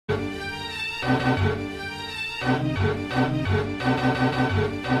Oh,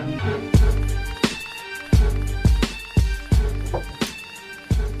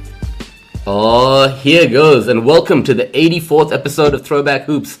 here goes, and welcome to the 84th episode of Throwback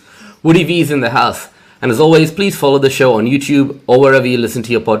Hoops. Woody V's in the house. And as always, please follow the show on YouTube or wherever you listen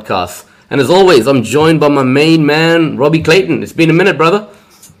to your podcasts. And as always, I'm joined by my main man, Robbie Clayton. It's been a minute, brother.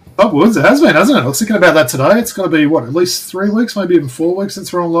 Oh, Woods, it has been, hasn't it? I was thinking about that today. It's going to be, at least 3 weeks, maybe even 4 weeks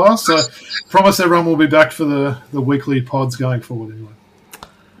since we're on last. So promise everyone will be back for the weekly pods going forward anyway.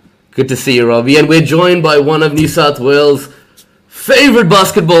 Good to see you, Robbie. And we're joined by one of New South Wales' favorite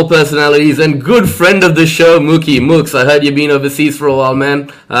basketball personalities and good friend of the show, Mookie. Mooks, I heard you've been overseas for a while,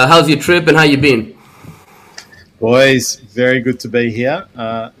 man. How's your trip and how you been? Boys, very good to be here.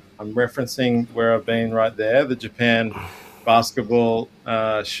 I'm referencing where I've been right there, the Japan basketball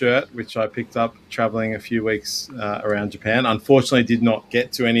shirt, which I picked up traveling a few weeks around Japan. Unfortunately, did not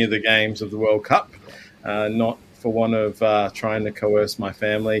get to any of the games of the World Cup, not for one of trying to coerce my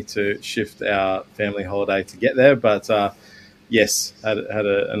family to shift our family holiday to get there. But yes, had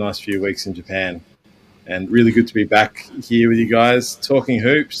a nice few weeks in Japan, and really good to be back here with you guys talking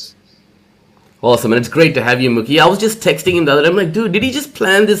hoops. Awesome, and it's great to have you, Mookie. I was just texting him the other day. I'm like, dude, did he just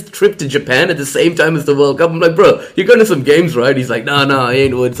plan this trip to Japan at the same time as the World Cup? I'm like, bro, you're going to some games, right? He's like, no, I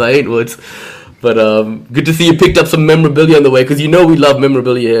ain't Woods. But good to see you picked up some memorabilia on the way, because you know we love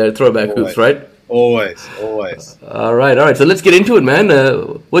memorabilia here at Throwback Hoops, right? Always. All right. So let's get into it, man.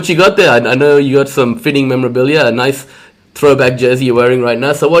 What you got there? I know you got some fitting memorabilia, a nice throwback jersey you're wearing right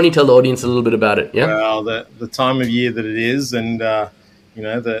now. So why don't you tell the audience a little bit about it? Yeah. Well, the time of year that it is, and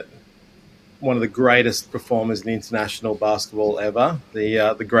one of the greatest performers in international basketball ever,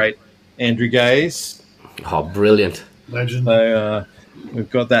 the great Andrew Gaze. Oh, brilliant. Legend. So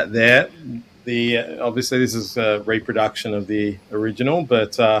we've got that there. Obviously this is a reproduction of the original,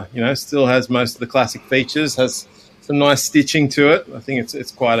 but still has most of the classic features, has some nice stitching to it. I think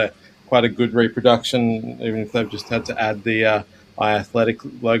it's quite a good reproduction, even if they've just had to add the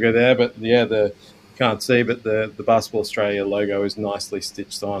iAthletic logo there. But yeah, you can't see, but the Basketball Australia logo is nicely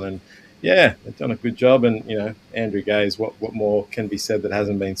stitched on, and yeah, they've done a good job. And Andrew Gaze, what more can be said that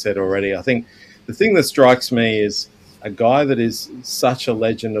hasn't been said already? I think the thing that strikes me is a guy that is such a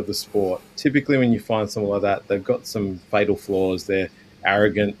legend of the sport. Typically when you find someone like that, they've got some fatal flaws. They're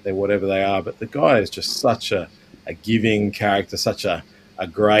arrogant, they're whatever they are, but the guy is just such a giving character, such a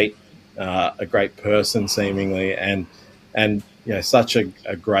great person seemingly, and such a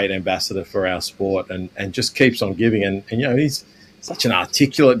great ambassador for our sport, and just keeps on giving. And he's such an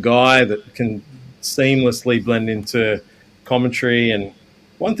articulate guy that can seamlessly blend into commentary. And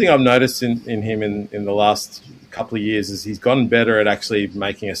one thing I've noticed in him in the last couple of years is he's gotten better at actually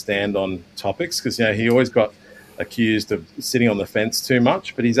making a stand on topics, because he always got accused of sitting on the fence too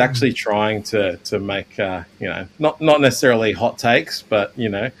much, but he's actually trying to make not necessarily hot takes, but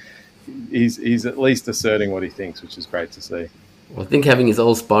he's at least asserting what he thinks, which is great to see. Well, I think having his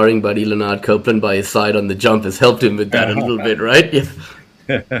old sparring buddy Leonard Copeland by his side on the jump has helped him with that a little bit, right? Yeah.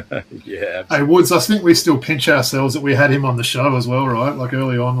 Yeah. Hey, Woods, I think we still pinch ourselves that we had him on the show as well, right? Like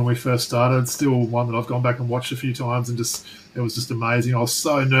early on when we first started. Still one that I've gone back and watched a few times, and it was just amazing. I was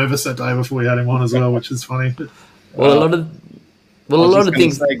so nervous that day before we had him on as well, which is funny. Well, a lot of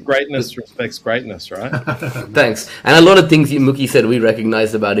things. Say greatness respects greatness, right? Thanks. And a lot of things Mookie said we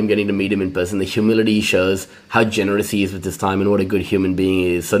recognized about him, getting to meet him in person. The humility he shows, how generous he is with his time, and what a good human being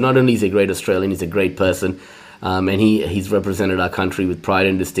he is. So not only is he a great Australian, he's a great person, and he's represented our country with pride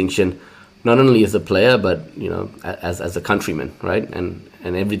and distinction, not only as a player, but as a countryman, right? And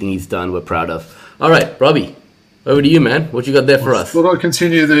everything he's done, we're proud of. All right, Robbie. Over to you, man. What you got there for us? Thought I'd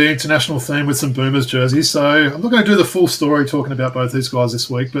continue the international theme with some Boomers jerseys. So I'm not going to do the full story talking about both these guys this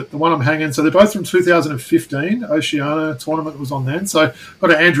week, but the one I'm hanging, so they're both from 2015. Oceania tournament was on then. So got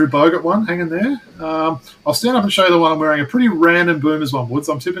an Andrew Bogut one hanging there. I'll stand up and show you the one I'm wearing, a pretty random Boomers one, Woods.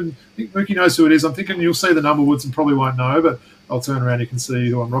 I think Mookie knows who it is. I'm thinking you'll see the number, Woods, and probably won't know, but I'll turn around, you can see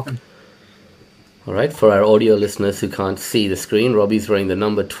who I'm rocking. All right, for our audio listeners who can't see the screen, Robbie's wearing the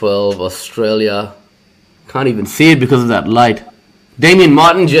number 12 Australia. Can't even see it because of that light. Damian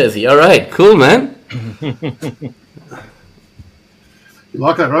Martin jersey. All right, cool, man. You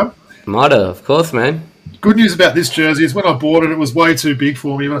like that, Rob? Marta, of course, man. Good news about this jersey is when I bought it was way too big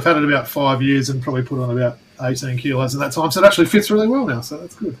for me, but I've had it about 5 years and probably put on about 18 kilos in that time, so it actually fits really well now, so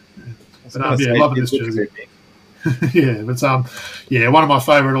that's good. Yeah. But loving this jersey. Yeah, but one of my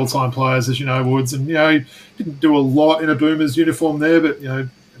favourite all-time players, as you know, Woods, and he didn't do a lot in a Boomers uniform there, but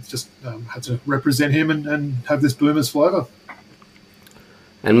it's just had to represent him and have this Boomers flavour.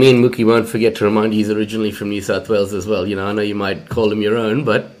 And me and Mookie won't forget to remind you he's originally from New South Wales as well. I know you might call him your own,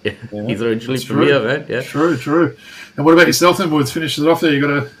 but he's originally from here, right? Yeah. True. And what about yourself then, Woods? Finishes it off there. You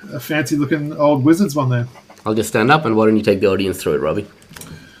got a fancy-looking old Wizards one there. I'll just stand up, and why don't you take the audience through it, Robbie?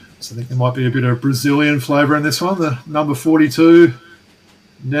 So I think there might be a bit of Brazilian flavour in this one. The number 42,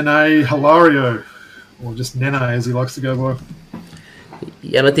 Nene Hilario, or just Nene as he likes to go by.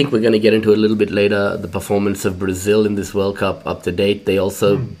 Yeah, and I think we're going to get into a little bit later the performance of Brazil in this World Cup up to date. They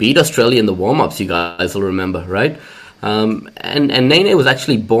also beat Australia in the warm-ups, you guys will remember, right? And Nene was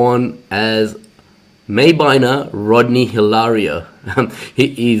actually born as Maybiner Rodney Hilario.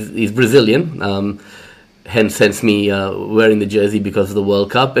 He's Brazilian, hence me wearing the jersey because of the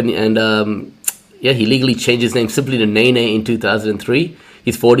World Cup. And he legally changed his name simply to Nene in 2003.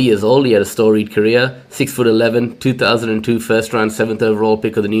 He's 40 years old. He had a storied career. 6'11", 2002 first round, 7th overall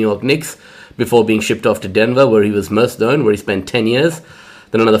pick of the New York Knicks before being shipped off to Denver, where he was most known, where he spent 10 years.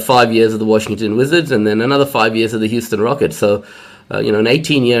 Then another 5 years of the Washington Wizards, and then another 5 years of the Houston Rockets. So, an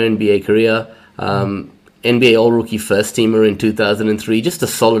 18-year NBA career. NBA All-Rookie first-teamer in 2003. Just a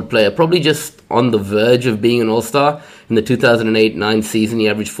solid player. Probably just on the verge of being an All-Star. In the 2008-9 season, he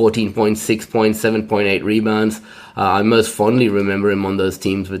averaged 14 points, 6 points, 7.8 rebounds. I most fondly remember him on those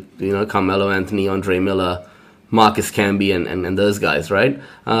teams with, Carmelo Anthony, Andre Miller, Marcus Camby, and those guys, right?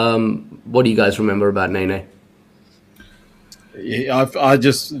 What do you guys remember about Nene? Yeah, I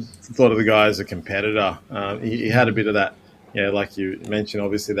just thought of the guy as a competitor. He had a bit of that, like you mentioned,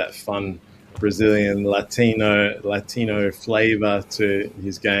 obviously that fun Brazilian Latino flavor to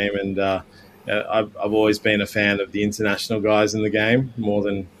his game, and I've always been a fan of the international guys in the game more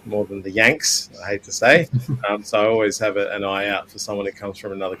than the Yanks, I hate to say. So I always have an eye out for someone that comes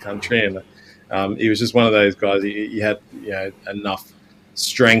from another country, and he was just one of those guys. He had enough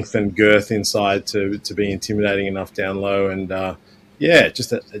strength and girth inside to be intimidating enough down low, and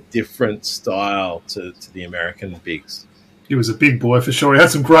just a different style to the American bigs. He was a big boy for sure. He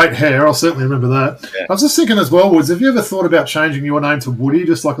had some great hair. I'll certainly remember that. Yeah. I was just thinking as well, Woods, have you ever thought about changing your name to Woody,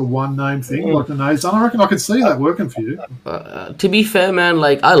 just like a one-name thing, like Renee's done? I reckon I could see that working for you. To be fair, man,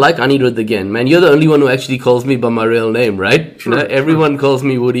 I like Anirudh again, man. You're the only one who actually calls me by my real name, right? True, everyone calls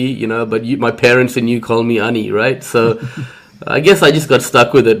me Woody, but my parents and you call me Ani, right? So I guess I just got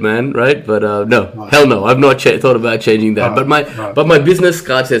stuck with it, man, right? But hell no, I've not thought about changing that. But my business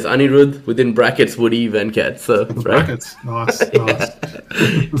card says Anirudh within brackets Woody Venkat. So right? Brackets, nice.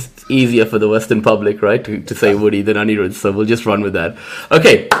 It's easier for the Western public, right, to say Woody than Anirudh. So we'll just run with that.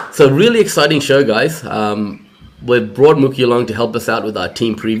 Okay, so really exciting show, guys. We've brought Mookie along to help us out with our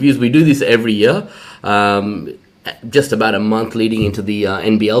team previews. We do this every year, just about a month leading into the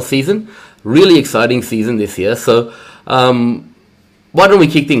NBL season. Really exciting season this year. So why don't we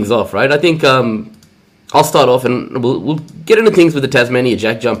kick things off, right? I think I'll start off and we'll get into things with the Tasmania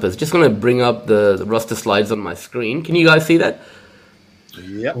Jack Jumpers. Just going to bring up the roster slides on my screen. Can you guys see that?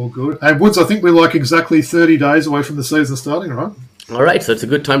 Yep. All good. And Woods, I think we're like exactly 30 days away from the season starting, right? All right, so it's a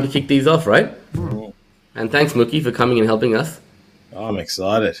good time to kick these off, right? And thanks, Mookie, for coming and helping us. Oh, I'm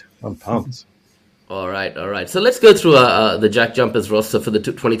excited. I'm pumped. All right. So let's go through the Jack Jumpers roster for the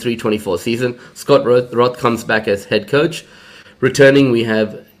 23-24 season. Scott Roth comes back as head coach. Returning, we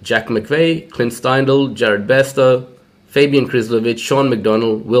have Jack McVeigh, Clint Steindl, Jared Bairstow, Fabian Krislovich, Sean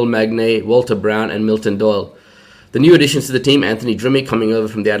McDonald, Will Magnay, Walter Brown, and Milton Doyle. The new additions to the team, Anthony Drimmick coming over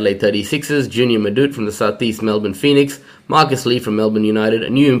from the Adelaide 36ers, Junior Madut from the Southeast Melbourne Phoenix, Marcus Lee from Melbourne United, a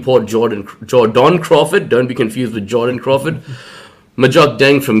new import Jordan Crawford, don't be confused with Jordan Crawford, Majok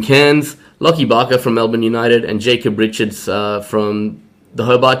Deng from Cairns, Lockie Barker from Melbourne United, and Jacob Richards from the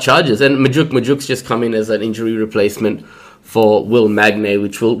Hobart Chargers. And Majuk's just come in as an injury replacement for Will Magnay,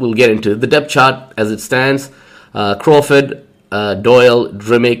 which we'll get into. The depth chart as it stands, Crawford, Doyle,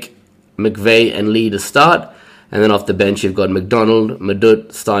 Drimmick, McVeigh, and Lee to start. And then off the bench, you've got McDonald, Madut,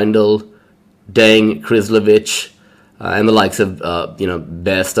 Steindl, Deng, Krislovich, and the likes of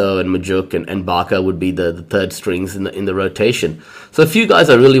Bairstow and Majuk and Barker would be the third strings in the rotation. So a few guys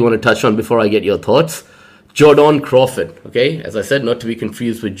I really want to touch on before I get your thoughts. Jordan Crawford, okay? As I said, not to be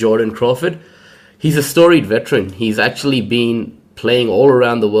confused with Jordan Crawford. He's a storied veteran. He's actually been playing all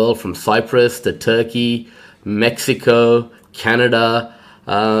around the world, from Cyprus to Turkey, Mexico, Canada.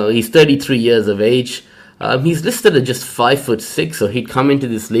 He's 33 years of age. He's listed at just 5'6", so he'd come into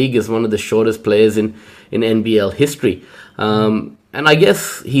this league as one of the shortest players in NBL history. And I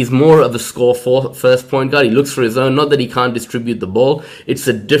guess he's more of a score-first point guard. He looks for his own. Not that he can't distribute the ball. It's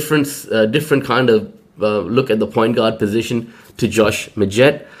a different kind of look at the point guard position to Josh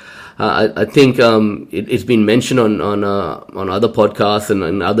Majette. I think it's been mentioned on other podcasts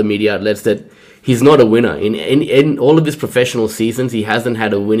and other media outlets that he's not a winner. In all of his professional seasons, he hasn't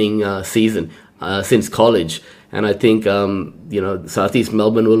had a winning season since college. And I think, Southeast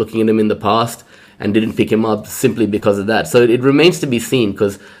Melbourne were looking at him in the past and didn't pick him up simply because of that. So it remains to be seen,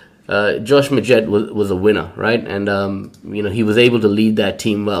 because Josh Majette was a winner, right? And, he was able to lead that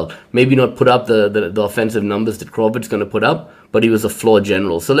team well. Maybe not put up the offensive numbers that Crawford's going to put up, but he was a floor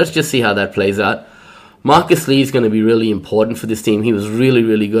general. So let's just see how that plays out. Marcus Lee is going to be really important for this team. He was really,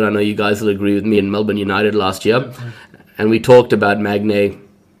 really good. I know you guys will agree with me in Melbourne United last year. And we talked about Magnay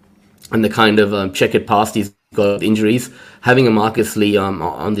and the kind of checkered past he's got with injuries. Having a Marcus Lee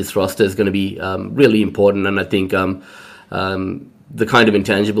on this roster is going to be really important. And I think the kind of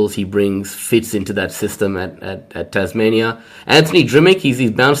intangibles he brings fits into that system at Tasmania. Anthony Drimmick, he's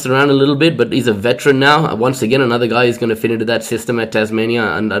bounced around a little bit, but he's a veteran now. Once again, another guy who's going to fit into that system at Tasmania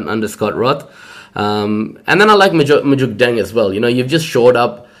under Scott Roth. And then I like Majuk Deng as well. You've just shored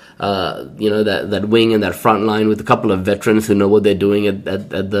up, that wing and that front line with a couple of veterans who know what they're doing at the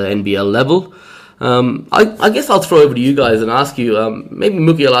NBL level. I guess I'll throw over to you guys and ask you, maybe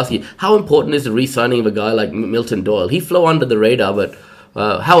Mookie, I'll ask you, how important is the re-signing of a guy like Milton Doyle? He flew under the radar, but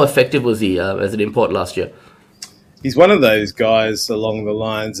how effective was he as an import last year? He's one of those guys along the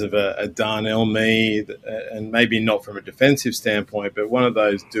lines of a Darnell Mead, and maybe not from a defensive standpoint, but one of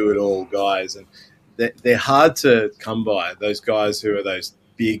those do-it-all guys. And they're hard to come by, those guys who are those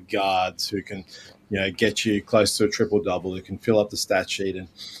big guards who can, get you close to a triple-double, who can fill up the stat sheet. And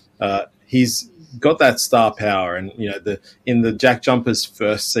he's got that star power. And, in the Jack Jumpers'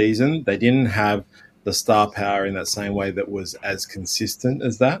 first season, they didn't have the star power in that same way that was as consistent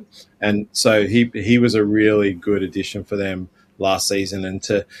as that. And so he was a really good addition for them last season. And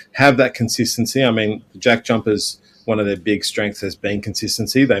to have that consistency, I mean, the Jack Jumpers, one of their big strengths has been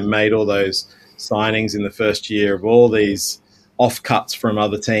consistency. They made all those signings in the first year of all these off-cuts from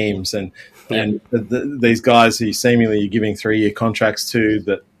other teams. And these guys who seemingly you're giving 3-year contracts to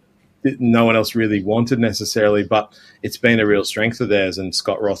that no one else really wanted necessarily, but it's been a real strength of theirs, and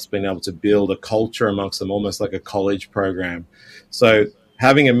Scott Roth's been able to build a culture amongst them, almost like a college program. So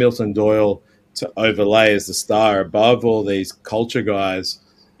having a Milton Doyle to overlay as the star above all these culture guys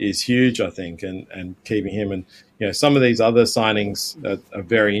is huge, I think, and keeping him. And, some of these other signings are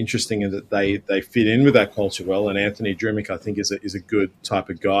very interesting in that they fit in with that culture well. And Anthony Drimmick, I think, is a good type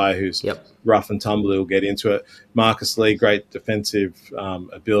of guy who's rough and tumble. He'll get into it. Marcus Lee, great defensive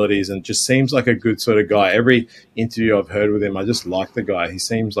abilities, and just seems like a good sort of guy. Every interview I've heard with him, I just like the guy. He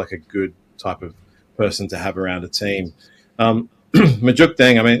seems like a good type of person to have around a team. Majuk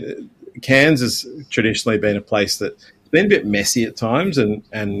Deng, I mean, Cairns has traditionally been a place that's been a bit messy at times and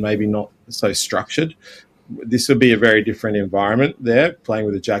maybe not so structured. This will be a very different environment there, playing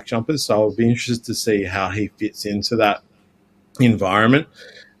with the Jack Jumpers. So I'll be interested to see how he fits into that environment.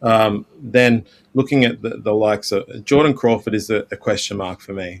 Then looking at the likes of Jordan Crawford is a question mark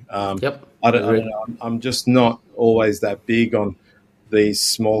for me. I don't know. I'm just not always that big on these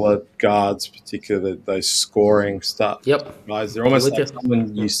smaller guards, particularly those scoring stuff. Guys, they're almost like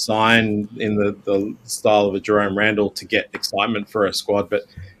someone you sign in the style of a Jerome Randall to get excitement for a squad, but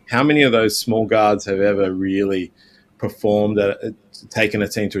how many of those small guards have ever really performed taken a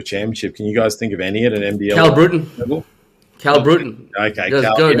team to a championship? Can you guys think of any at an NBL level? Cal Bruton. Okay.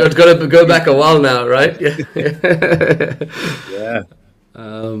 It's got to go back a while now, right? Yeah.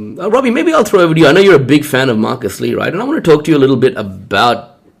 Robbie, maybe I'll throw over to you. I know you're a big fan of Marcus Lee, right? And I want to talk to you a little bit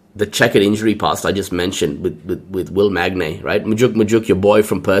about the checkered injury past I just mentioned with Will Magnay, right? Majuk, your boy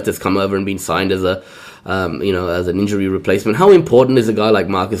from Perth, has come over and been signed as as an injury replacement. How important is a guy like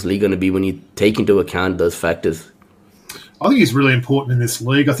Marcus Lee going to be when you take into account those factors? I think he's really important in this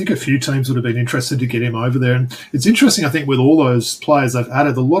league. I think a few teams would have been interested to get him over there. And it's interesting, I think, with all those players they've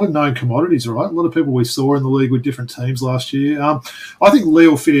added, a lot of known commodities, right? A lot of people we saw in the league with different teams last year. I think Lee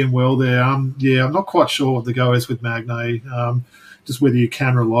will fit in well there. I'm not quite sure what the go is with Magnay, just whether you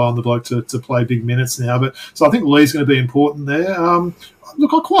can rely on the bloke to play big minutes now. But so I think Lee's going to be important there.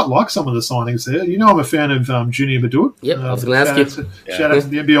 Look, I quite like some of the signings there. I'm a fan of Junior Madut. Yep, I was going to ask you. Shout out to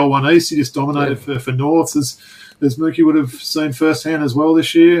the NBL 1 East. He just dominated for Norths as Mookie would have seen firsthand as well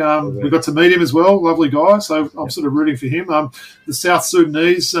this year. We got to meet him as well. Lovely guy. So I'm sort of rooting for him. The South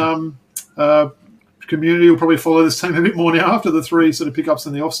Sudanese community will probably follow this team a bit more now after the 3 sort of pickups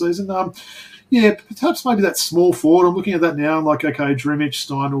in the off-season. Perhaps maybe that small forward. I'm looking at that now. I'm like, okay, Drimich,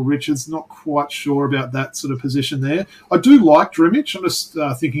 Steinel, Richards. Not quite sure about that sort of position there. I do like Drimich. I'm just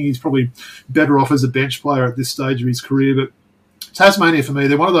thinking he's probably better off as a bench player at this stage of his career. But Tasmania, for me,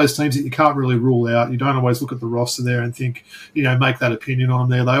 they're one of those teams that you can't really rule out. You don't always look at the roster there and think, make that opinion on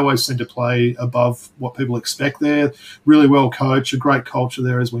them there. They always seem to play above what people expect there. Really well coached, a great culture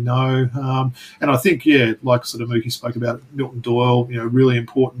there, as we know. And I think, like sort of Mookie spoke about, Milton Doyle, really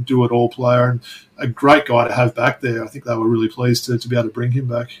important do-it-all player and a great guy to have back there. I think they were really pleased to be able to bring him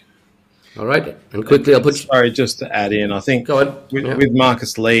back. All right, and quickly I'll put you... Sorry, just to add in, I think with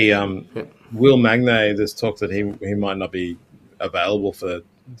Marcus Lee, Will Magnay, there's talk that he might not be available for the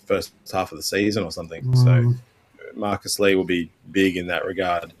first half of the season or something. So Marcus Lee will be big in that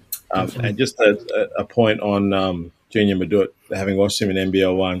regard. And just a point on Junior Madut, having watched him in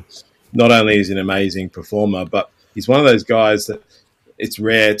NBL 1, not only is he an amazing performer, but he's one of those guys that it's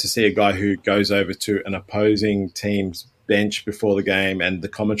rare to see a guy who goes over to an opposing team's bench before the game and the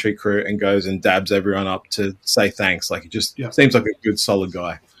commentary crew and goes and dabs everyone up to say thanks. Like, he just seems like a good, solid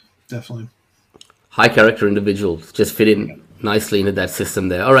guy. Definitely. High character individual, just fit in nicely into that system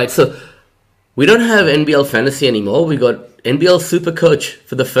there. All right, so we don't have NBL fantasy anymore. We got NBL Super Coach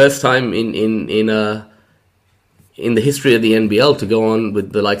for the first time in the history of the NBL to go on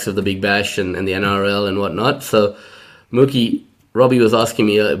with the likes of the Big Bash and the NRL and whatnot. So, Mookie, Robbie was asking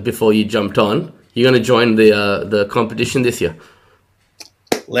me before you jumped on, you're going to join the competition this year?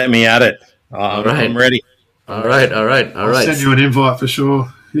 Let me at it. I'm ready. All right. I'll send you an invite for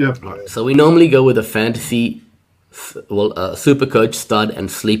sure. Yep. Right. So we normally go with a fantasy, super coach, stud, and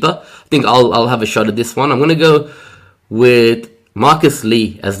sleeper. I think I'll have a shot at this one. I'm going to go with Marcus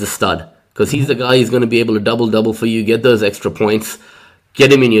Lee as the stud because he's the guy who's going to be able to double for you, get those extra points,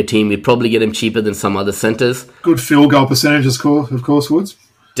 get him in your team. You'd probably get him cheaper than some other centers. Good field goal percentage, of course, Woods.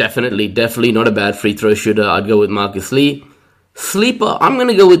 Definitely not a bad free throw shooter. I'd go with Marcus Lee. Sleeper, I'm going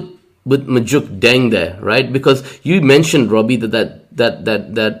to go with Majuk Deng there, right? Because you mentioned, Robbie,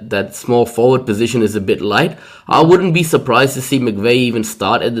 that small forward position is a bit light. I wouldn't be surprised to see McVeigh even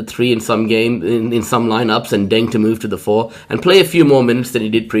start at the 3 in some game, in some lineups, and Deng to move to the 4 and play a few more minutes than he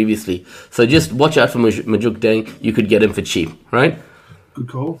did previously. So just watch out for Majuk Deng. You could get him for cheap, right? Good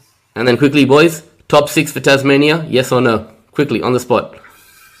call. And then quickly, boys, top 6 for Tasmania, yes or no? Quickly, on the spot.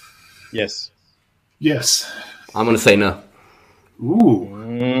 Yes. I'm going to say no. Ooh,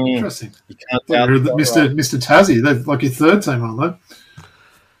 interesting. You can't doubt Mr. Tassie. They're like your third team, aren't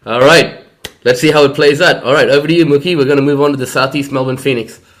they? All right. Let's see how it plays out. All right, over to you, Mookie. We're going to move on to the Southeast Melbourne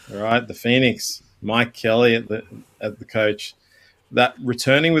Phoenix. All right, the Phoenix. Mike Kelly at the coach. That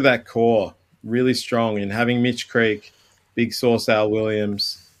returning with that core, really strong, and having Mitch Creek, Big Sauce Al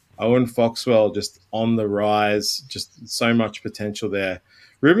Williams, Owen Foxwell just on the rise, just so much potential there.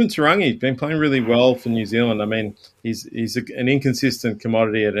 Ruben Tarangi's been playing really well for New Zealand. I mean, he's an inconsistent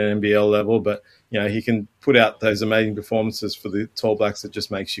commodity at an NBL level, but he can put out those amazing performances for the Tall Blacks that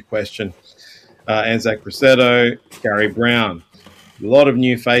just makes you question. Anzac Braceto, Gary Brown, a lot of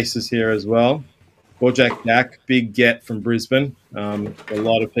new faces here as well. Bojack Dak, big get from Brisbane. A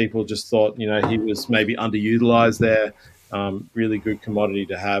lot of people just thought he was maybe underutilized there. Really good commodity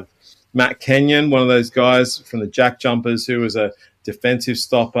to have. Matt Kenyon, one of those guys from the Jack Jumpers who was a defensive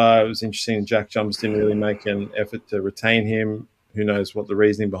stopper. It was interesting. Jack Jumpers didn't really make an effort to retain him. Who knows what the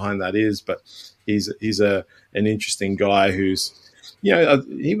reasoning behind that is? But he's an interesting guy who's,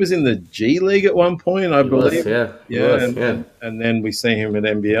 he was in the G League at one point, I believe. And then we see him at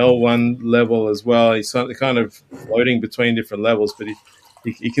NBL 1 level as well. He's kind of floating between different levels, but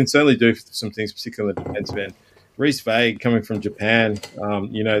he can certainly do some things, particularly on the defensive end. Reece Vague coming from Japan,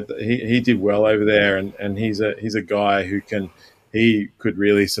 he did well over there, and he's a guy who could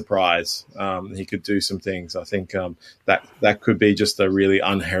really surprise. He could do some things. I think that could be just a really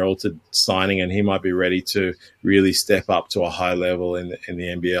unheralded signing, and he might be ready to really step up to a high level in the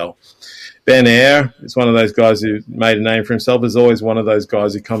NBL. Ben Eyre is one of those guys who made a name for himself. Is always one of those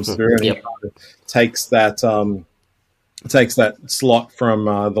guys who comes through and he kind of takes that slot from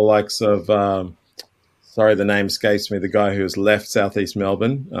the likes of. Sorry, the name escapes me. The guy who has left Southeast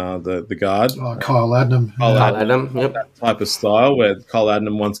Melbourne, the guard. Kyle Adnam. Kyle Adnam, yep. That type of style where Kyle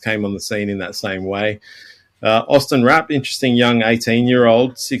Adnam once came on the scene in that same way. Austin Rapp, interesting young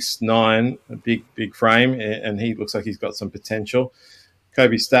 18-year-old, 6'9", a big frame, and he looks like he's got some potential.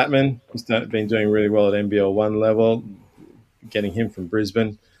 Kobe Statman, he's been doing really well at NBL 1 level, getting him from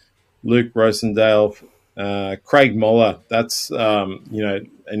Brisbane. Luke Rosendale, Craig Moller, that's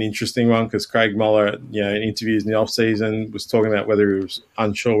an interesting one because Craig Moller, in interviews in the off-season was talking about whether he was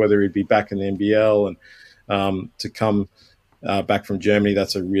unsure whether he'd be back in the NBL and to come back from Germany,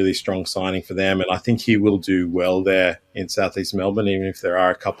 that's a really strong signing for them. And I think he will do well there in Southeast Melbourne, even if there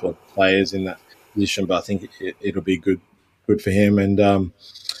are a couple of players in that position. But I think it'll be good for him. And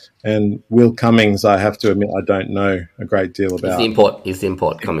And Will Cummings, I have to admit, I don't know a great deal about. He's the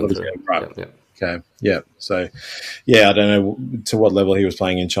import coming through. Right. Yeah. Okay. Yeah. So, yeah, I don't know to what level he was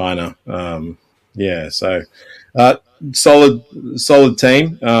playing in China. So solid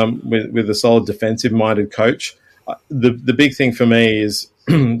team with a solid defensive-minded coach. The big thing for me is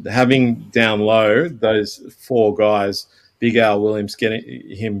having down low those four guys, Big Al Williams getting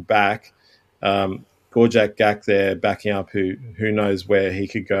him back, Gorjak Gak there backing up, who knows where he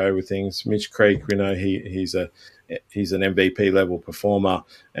could go with things. Mitch Creek, we know he's an MVP level performer,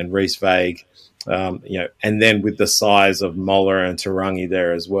 and Reece Vague, and then with the size of Moller and Tarangi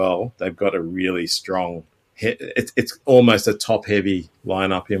there as well, they've got a really strong. It's almost a top heavy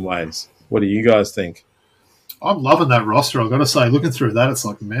lineup in ways. What do you guys think? I'm loving that roster. I've got to say, looking through that, it's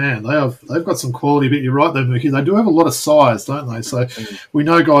like, man, they've got some quality. But you're right, though, Mookie. They do have a lot of size, don't they? So we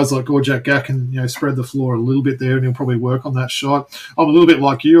know guys like Gorjak Gak can spread the floor a little bit there, and he'll probably work on that shot. I'm a little bit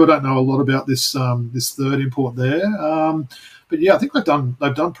like you. I don't know a lot about this this third import there, but yeah, I think they've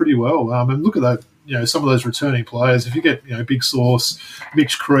done pretty well. And look at that. Some of those returning players. If you get Big Sauce,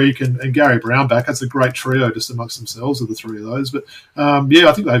 Mitch Creek, and Gary Brown back, that's a great trio just amongst themselves of the three of those. But I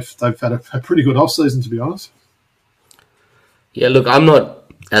think they've had a pretty good off season, to be honest. Yeah, look, I'm not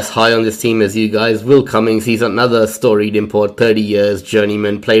as high on this team as you guys. Will Cummings, he's another storied import, 30 years,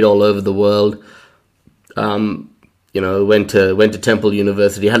 journeyman, played all over the world. Went to Temple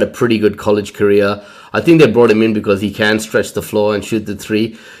University, had a pretty good college career. I think they brought him in because he can stretch the floor and shoot the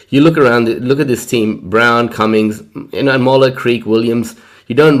three. You look at this team, Brown, Cummings, and Moller, Creek, Williams.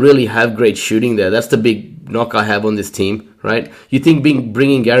 You don't really have great shooting there. That's the big knock I have on this team, right? You think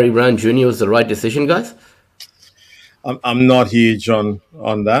bringing Gary Brown Jr. was the right decision, guys? I'm not huge on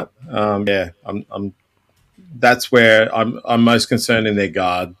that. I'm that's where I'm most concerned in their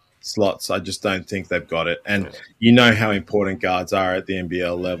guard slots. I just don't think they've got it. And you know how important guards are at the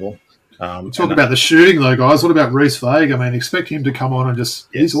NBL level. Talk about the shooting, though, guys. What about Reece Vague? I mean, expect him to come on and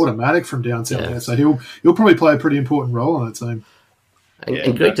he's automatic from downtown there. So he'll probably play a pretty important role on that team.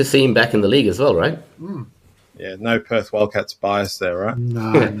 And great to see him back in the league as well, right? Yeah, no Perth Wildcats bias there, right?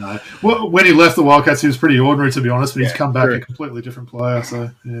 No. Well, when he left the Wildcats, he was pretty ordinary, to be honest, but he's come back a completely different player. So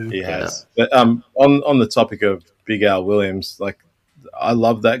he has. But on the topic of Big Al Williams, like, I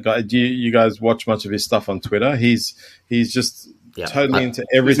love that guy. Do you guys watch much of his stuff on Twitter? He's just totally into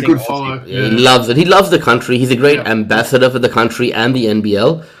everything. He's a good follow. Yeah. He loves it. He loves the country. He's a great ambassador for the country and the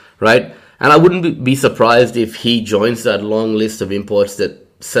NBL, right? And I wouldn't be surprised if he joins that long list of imports that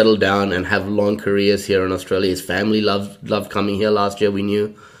settle down and have long careers here in Australia. His family loved coming here last year, we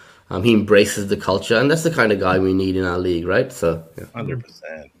knew. He embraces the culture, and that's the kind of guy we need in our league, right? So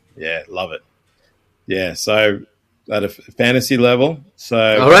 100%. Yeah, love it. Yeah, so at a fantasy level. So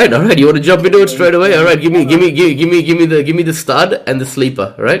all right. You want to jump into it straight away? All right, give me the stud and the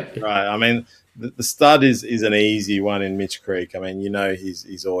sleeper, right? Right. I mean, the stud is an easy one in Mitch Creek. I mean,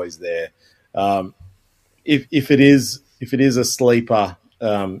 he's always there. If it is a sleeper,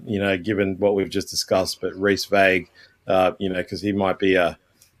 given what we've just discussed, but Reece Vague, because he might be a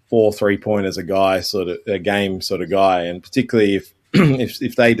 4 3-pointers a game sort of guy, and particularly if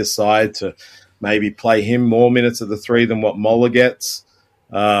if they decide to maybe play him more minutes of the three than what Moller gets,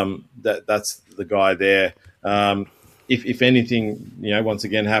 that's the guy there. If anything, once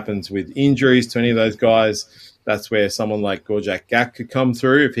again happens with injuries to any of those guys, that's where someone like Gorjak Gak could come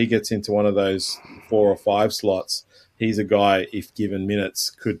through. If he gets into one of those 4 or 5 slots, he's a guy, if given minutes,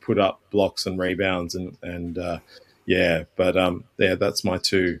 could put up blocks and rebounds that's my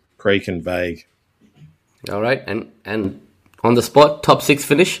 2, Creek and Vague. All right, and on the spot, top 6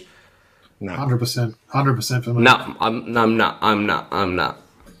 finish. No, 100% for me. No, I'm not. I'm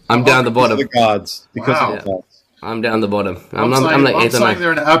down the bottom. Because of the guards. I'm down the bottom. I'm saying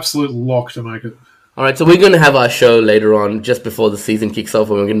they're an absolute lock to make it. All right, so we're going to have our show later on, just before the season kicks off,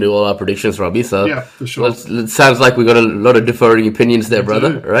 and we're going to do all our predictions, Robbie. So yeah, for sure. It sounds like we've got a lot of differing opinions there,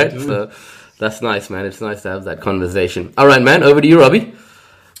 brother. Right? So that's nice, man. It's nice to have that conversation. All right, man. Over to you, Robbie.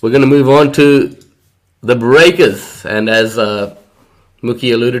 We're going to move on to the Breakers, and as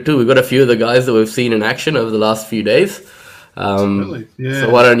Mookie alluded to, we've got a few of the guys that we've seen in action over the last few days. So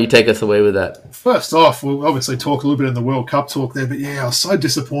why don't you take us away with that? First off, we'll obviously talk a little bit in the World Cup talk there, but I was so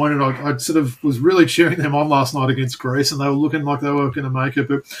disappointed. I sort of was really cheering them on last night against Greece, and they were looking like they were going to make it,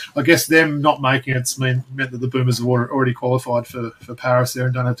 but I guess them not making it meant that the Boomers have already qualified for Paris there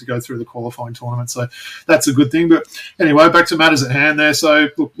and don't have to go through the qualifying tournament, so that's a good thing. But anyway, back to matters at hand there. So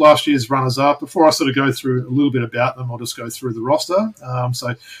look, last year's runners-up, before I sort of go through a little bit about them, I'll just go through the roster.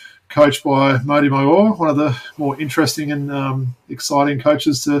 So coached by Modi Maor, one of the more interesting and exciting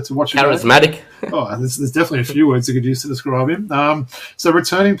coaches to watch. Charismatic. There's definitely a few words I could use to describe him. So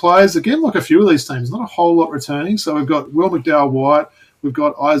returning players, again, like a few of these teams, not a whole lot returning. So we've got Will McDowell-White, we've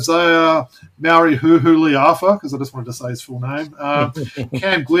got Isaiah Maori Huhu-Liafa, because I just wanted to say his full name,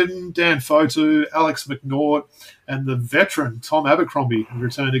 Cam Glidden, Dan Fotu, Alex McNaught, and the veteran Tom Abercrombie, who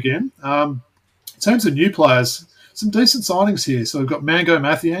returned again. In terms of new players, some decent signings here. So we've got Mango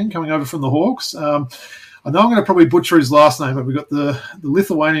Mathiang coming over from the Hawks. I know I'm going to probably butcher his last name, but we've got the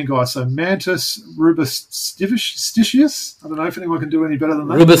Lithuanian guy. So Mantis Rubasticius. I don't know if anyone can do any better than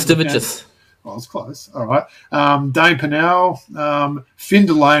that. Rubasticius. Oh, it's close. All right. Dane Pennell, Finn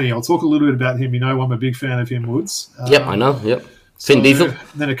Delaney. I'll talk a little bit about him. You know, I'm a big fan of him, Woods. Yep, I know. Yep. Finn Diesel.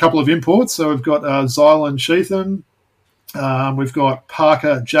 Then a couple of imports. So we've got Zylan Sheatham. We've got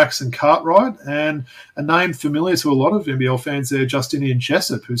Parker Jackson Cartwright, and a name familiar to a lot of NBL fans there, Justinian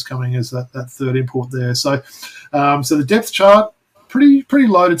Jessup, who's coming as that third import there. So the depth chart, pretty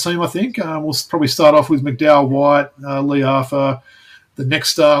loaded team, I think. We'll probably start off with McDowell White, Lee Arthur, the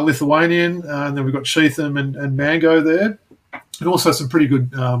next Lithuanian, and then we've got Sheatham and Mango there, and also some pretty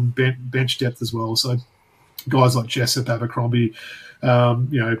good bench depth as well. So guys like Jessup, Abercrombie,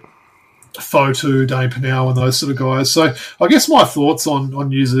 Fotu, Dane Pennell, and those sort of guys. So I guess my thoughts on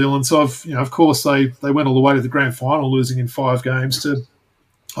New Zealand. So of course they went all the way to the grand final, losing in 5 games to,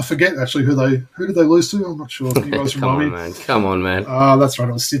 I forget actually who did they lose to? I'm not sure. Can you guys remind me? Come on, man. That's right.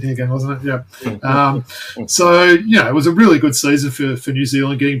 It was Sydney again, wasn't it? Yeah. So it was a really good season for New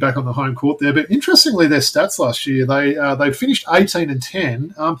Zealand getting back on the home court there. But interestingly, their stats last year, they finished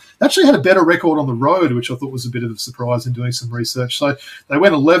 18-10. They actually had a better record on the road, which I thought was a bit of a surprise in doing some research. So they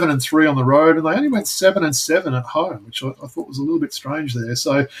went 11-3 on the road, and they only went 7-7 at home, which I thought was a little bit strange there.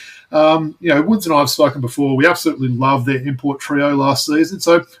 So Woods and I have spoken before. We absolutely loved their import trio last season.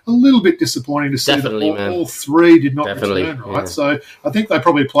 So a little bit disappointing to see that all 3 did not return, right? Yeah. So I think they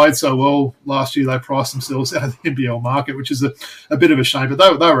probably played so well last year they priced themselves out of the NBL market, which is a bit of a shame.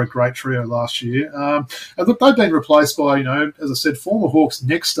 But they were a great trio last year. And look, they've been replaced by, as I said, former Hawks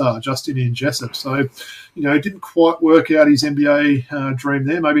next star, Justinian Jessup. So, it didn't quite work out his NBA dream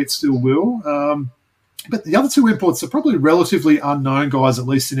there. Maybe it still will. But the other 2 imports are probably relatively unknown guys, at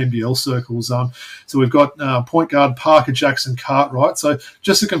least in NBL circles. So we've got point guard Parker Jackson Cartwright. So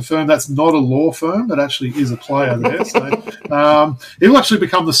just to confirm, that's not a law firm. That actually is a player there. So he'll actually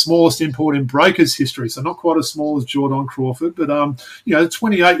become the smallest import in Breakers history. So not quite as small as Jordan Crawford. But, the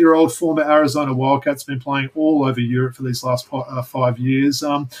 28-year-old former Arizona Wildcat's been playing all over Europe for these last 5 years.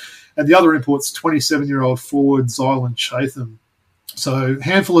 And the other import's 27-year-old forward Zylan Sheatham. So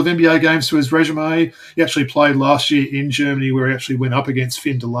handful of NBA games to his resume. He actually played last year in Germany where he actually went up against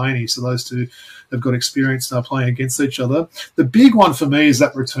Finn Delaney. So those two have got experience now playing against each other. The big one for me is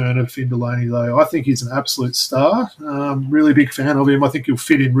that return of Finn Delaney, though. I think he's an absolute star. Really big fan of him. I think he'll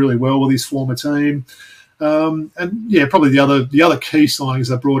fit in really well with his former team. Probably the other key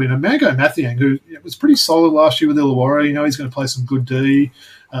signings I brought in are Mango Mathiang, who was pretty solid last year with Illawarra. He's going to play some good D.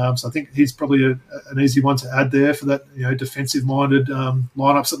 So I think he's probably an easy one to add there for that defensive-minded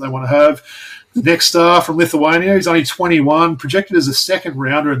lineups that they want to have. The next star from Lithuania, he's only 21, projected as a second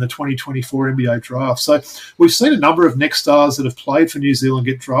rounder in the 2024 NBA draft. So we've seen a number of next stars that have played for New Zealand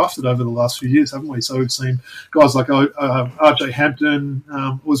get drafted over the last few years, haven't we? So we've seen guys like RJ Hampton,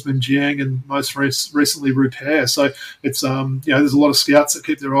 Usman Jiang, and most recently Rupert. So it's there's a lot of scouts that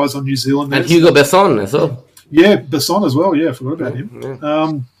keep their eyes on New Zealand. And Hugo Besson as well. Yeah, Besson as well. Yeah, I forgot about him.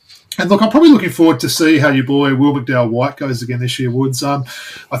 Yeah. And look, I'm probably looking forward to see how your boy Will McDowell-White goes again this year, Woods. I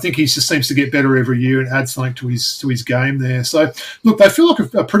think he just seems to get better every year and add something to his game there. So, look, they feel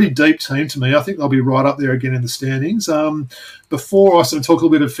like a pretty deep team to me. I think they'll be right up there again in the standings. Before I sort of talk a little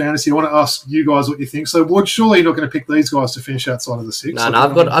bit of fantasy, I want to ask you guys what you think. So, Wood, surely you're not going to pick these guys to finish outside of the 6? No,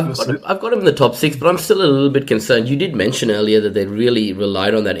 I've got him in the top 6, but I'm still a little bit concerned. You did mention earlier that they really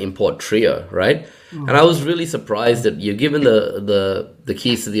relied on that import trio, right? And I was really surprised that you're given the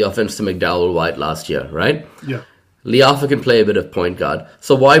keys to the offense to McDowell-White last year, right? Yeah. Liafa can play a bit of point guard.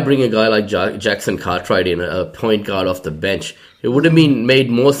 So why bring a guy like Jackson Cartwright in, a point guard off the bench? It would have made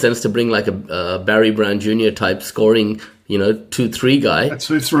more sense to bring like a Barry Brown Jr. type scoring, 2-3 guy. A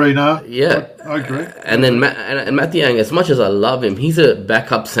 2-3 now. Yeah. I agree. And then Mathiang, as much as I love him, he's a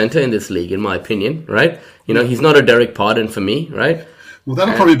backup center in this league, in my opinion, right? He's not a Derek Pardon for me, right? Well,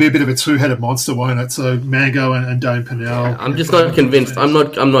 that'll probably be a bit of a 2-headed monster, won't it? So Mango and Dane Pennell. I'm just not convinced. I'm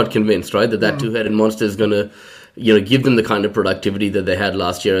not convinced, right? That 2-headed monster is going to give them the kind of productivity that they had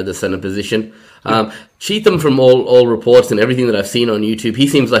last year at the center position. Cheatham, from all reports and everything that I've seen on YouTube, he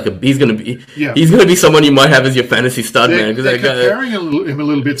seems like he's going to be someone you might have as your fantasy stud, man. They're comparing him a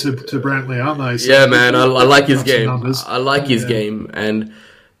little bit to Brantley, aren't they? So yeah, man, I like his game. I like his game, and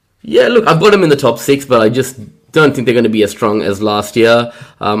yeah, look, I've got him in the top 6, but I just don't think they're going to be as strong as last year.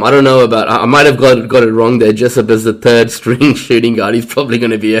 I don't know about. I might have got it wrong there. Jessup as the third string shooting guard, he's probably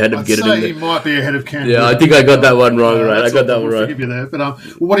going to be ahead of Gideon. I'd say he might be ahead of Cam. Yeah, I think I got that one wrong. Right, I got that one right. Forgive you there. But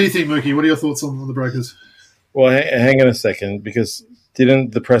what do you think, Mookie? What are your thoughts on the Breakers? Well, hang on a second, because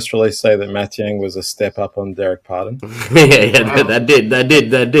didn't the press release say that Matt Yang was a step up on Derek Pardon? Wow. That did. I think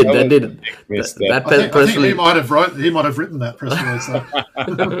he might have written that press release.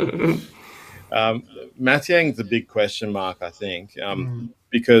 Matt Yang's a big question mark, I think,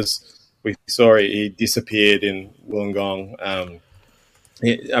 because we saw he disappeared in Wollongong.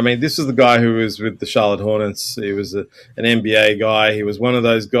 This is the guy who was with the Charlotte Hornets. He was an NBA guy. He was one of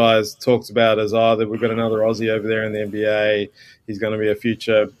those guys talked about as, we've got another Aussie over there in the NBA. He's going to be a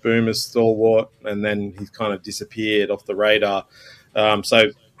future Boomers stalwart, and then he's kind of disappeared off the radar.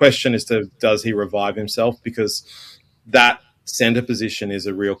 So question is does he revive himself? Because that center position is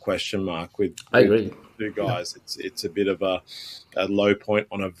a real question mark with I agree. Two guys. It's a bit of a low point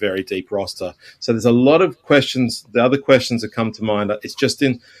on a very deep roster. So there's a lot of questions. The other questions that come to mind, it's just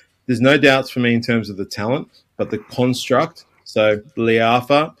there's no doubts for me in terms of the talent, but the construct. So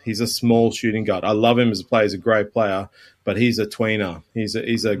Liafa, he's a small shooting guard. I love him as a player. He's a great player, but he's a tweener. He's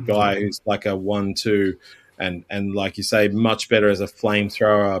a guy who's like a 1-2 and like you say, much better as a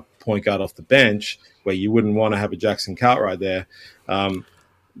flamethrower point guard off the bench, where you wouldn't want to have a Jackson Cartwright there.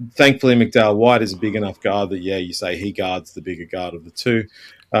 Thankfully, McDowell White is a big enough guard that, you say he guards the bigger guard of the two.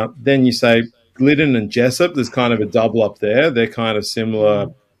 Then you say Glidden and Jessup, there's kind of a double up there. They're kind of similar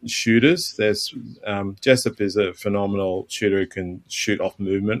shooters. There's Jessup is a phenomenal shooter who can shoot off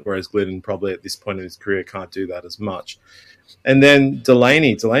movement, whereas Glidden probably at this point in his career can't do that as much. And then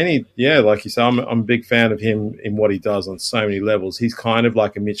Delaney, like you say, I'm a big fan of him in what he does on so many levels. He's kind of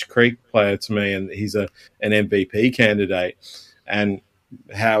like a Mitch Creek player to me, and he's an MVP candidate. And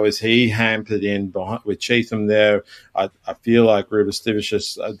how is he hampered in with Cheatham there? I feel like Rubas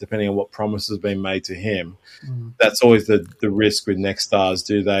Divicius, depending on what promise has been made to him, that's always the risk with next stars.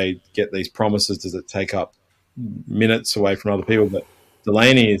 Do they get these promises? Does it take up minutes away from other people? But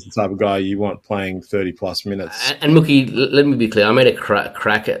Delaney is the type of guy you want playing 30-plus minutes. And Mookie, let me be clear. I made a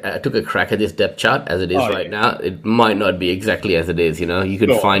I took a crack at this depth chart as it is right now. It might not be exactly as it is, You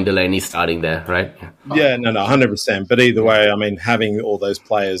could find Delaney starting there, right? Yeah, no, 100%. But either way, having all those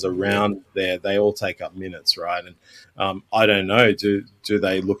players around there, they all take up minutes, right? And I don't know. Do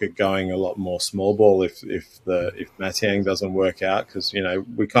they look at going a lot more small ball if Matiang doesn't work out? Because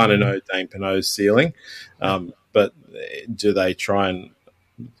we kind of know Dane Pinot's ceiling, but do they try and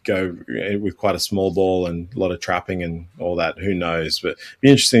go with quite a small ball and a lot of trapping and all that? Who knows? But it'd be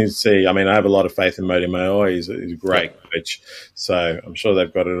interesting to see. I have a lot of faith in Modi Maoi. He's a great coach, so I'm sure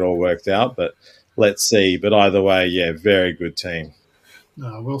they've got it all worked out. But let's see. But either way, very good team.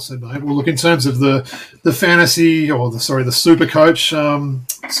 No, well said, mate. Well, look, in terms of the fantasy, the super coach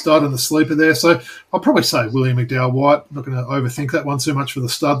stud and the sleeper there, so I'll probably say William McDowell White. I'm not going to overthink that one too much for the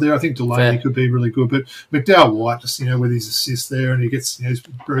stud there. I think Delaney could be really good, but McDowell White, just with his assists there, and he gets he's a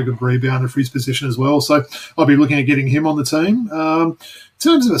very good rebounder for his position as well. So I'll be looking at getting him on the team. In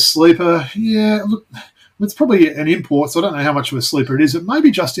terms of a sleeper, look. It's probably an import, so I don't know how much of a sleeper it is. It may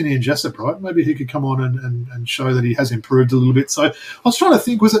be Justinian Jessup, right? Maybe he could come on and show that he has improved a little bit. So I was trying to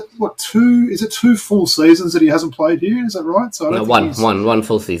think, was it, two full seasons that he hasn't played here? Is that right? So one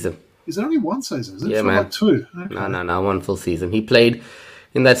full season. Is it only one season? Is it? Yeah, man. Like two? Okay. No, one full season. He played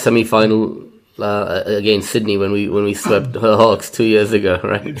in that semi-final against Sydney when we swept the Hawks 2 years ago,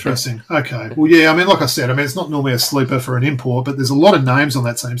 right? Interesting. Okay. Well, yeah, like I said, it's not normally a sleeper for an import, but there's a lot of names on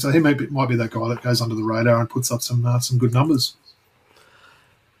that team, so he might be that guy that goes under the radar and puts up some good numbers.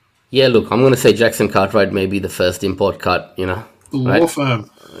 Yeah, look, I'm going to say Jackson Cartwright may be the first import cut, The law firm.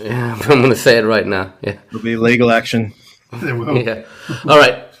 Yeah, I'm going to say it right now. Yeah. There'll be legal action. There will. Yeah. All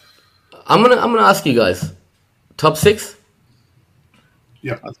right. I'm going to ask you guys, top 6?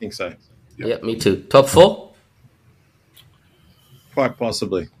 Yeah. I think so. Yeah, me too. Top 4? Quite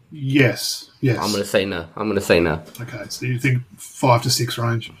possibly. Yes. I'm going to say no. Okay, so you think 5 to 6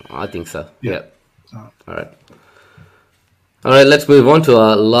 range? I think so. Yeah. All right, let's move on to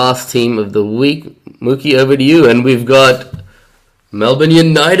our last team of the week. Mookie, over to you. And we've got Melbourne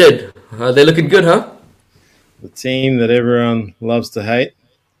United. They're looking good, huh? The team that everyone loves to hate.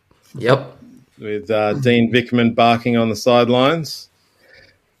 Yep. With Dean Vickerman barking on the sidelines.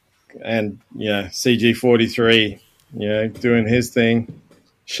 and CG43, doing his thing.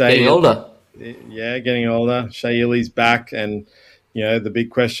 Getting older. Yeah, getting older. Shea Illy's back, and the big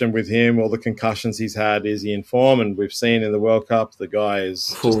question with him, all the concussions he's had, is he in form? And we've seen in the World Cup, the guy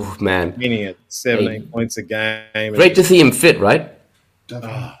is just winning at 17 points a game. Great to see him fit, right?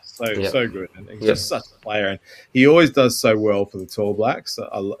 So good. And he's just such a player, and he always does so well for the Tall Blacks.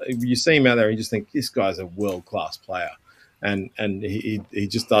 You see him out there, and you just think this guy's a world class player, and he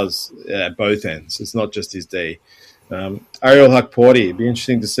just does at both ends. It's not just his D. Ariel Hukporti, it'd be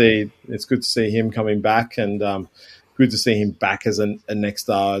interesting to see. It's good to see him coming back, and good to see him back as a next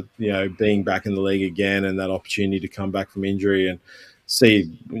star. Being back in the league again, and that opportunity to come back from injury and see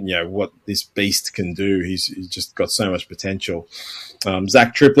what this beast can do. He's just got so much potential.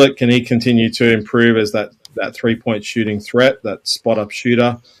 Zach Triplett, can he continue to improve as that 3-point shooting threat, that spot up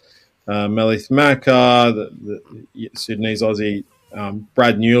shooter? Melith Maka, the Sudanese Aussie.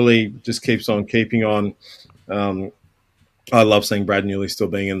 Brad Newley just keeps on keeping on. I love seeing Brad Newley still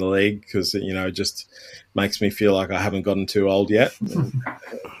being in the league because it just makes me feel like I haven't gotten too old yet.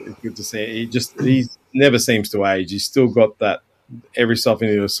 It's good to see. He never seems to age. He's still got that. Every so often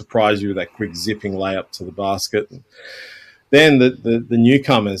he'll surprise you with that quick zipping layup to the basket. Then the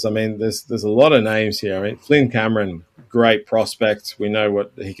newcomers. I mean, there's a lot of names here. I mean, Flynn Cameron, great prospect. We know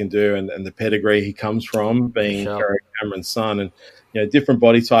what he can do, and the pedigree he comes from, being Kerry Cameron's son, and different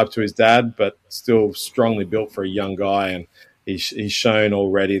body type to his dad, but still strongly built for a young guy. And he's shown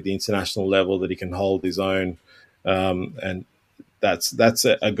already at the international level that he can hold his own, and that's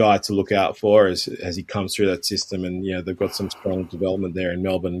a guy to look out for as he comes through that system. And they've got some strong development there in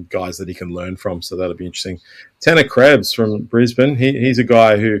Melbourne, guys that he can learn from. So that'll be interesting. Tanner Krebs from Brisbane. He's a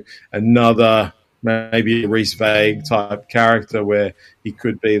guy who another maybe a Reece Vague type character where he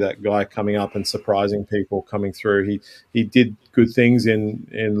could be that guy coming up and surprising people coming through. He did good things in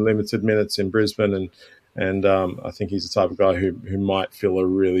limited minutes in Brisbane, and I think he's the type of guy who might fill a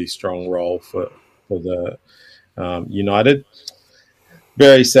really strong role for the United.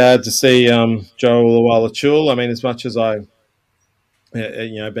 Very sad to see Joe Uluwala-Chul. I mean, as much as I,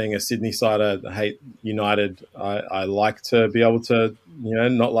 being a Sydney sider, I hate United. I like to be able to,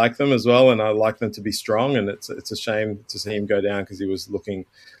 not like them as well, and I like them to be strong. And it's a shame to see him go down because he was looking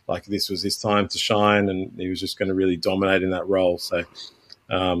like this was his time to shine, and he was just going to really dominate in that role. So,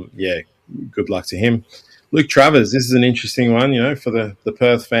 good luck to him. Luke Travers, this is an interesting one, for the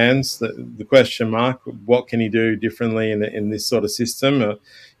Perth fans. The question mark: what can he do differently in this sort of system?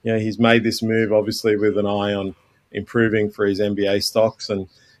 He's made this move obviously with an eye on improving for his NBA stocks, and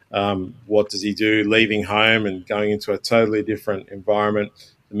what does he do leaving home and going into a totally different environment?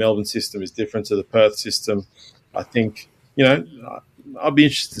 The Melbourne system is different to the Perth system. I think I'll be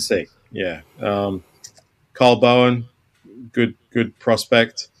interested to see. Kyle Bowen, good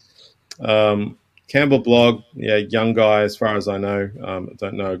prospect. Campbell Blogg, young guy as far as I know. I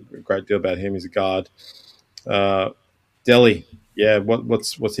don't know a great deal about him. He's a guard. Delhi,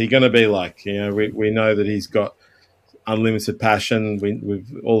 what's he going to be like? We know that he's got unlimited passion.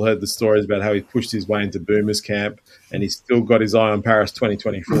 We've all heard the stories about how he pushed his way into Boomers camp, and he's still got his eye on Paris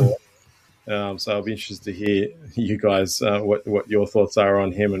 2024. So I'll be interested to hear you guys what your thoughts are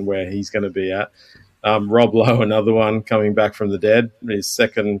on him and where he's going to be at. Rob Lowe, another one coming back from the dead, his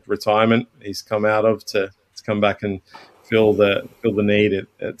second retirement he's come out of to come back and fill the need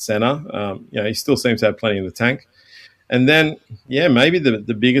at centre. He still seems to have plenty in the tank. And then, maybe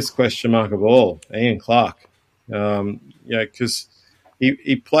the biggest question mark of all, Ian Clark. Because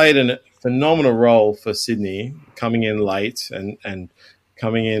he played a phenomenal role for Sydney, coming in late and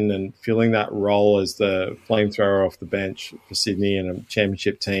coming in and filling that role as the flamethrower off the bench for Sydney and a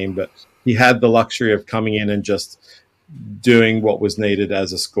championship team. But he had the luxury of coming in and just doing what was needed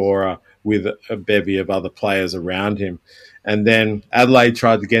as a scorer with a bevy of other players around him. And then Adelaide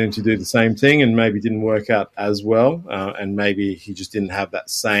tried to get him to do the same thing and maybe didn't work out as well. And maybe he just didn't have that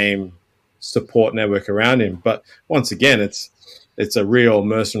same support network around him. But once again, it's a real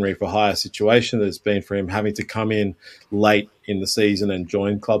mercenary for hire situation that it's been for him, having to come in late in the season and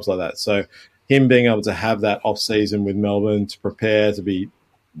join clubs like that. So him being able to have that off season with Melbourne to prepare to be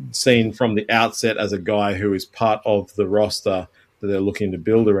seen from the outset as a guy who is part of the roster that they're looking to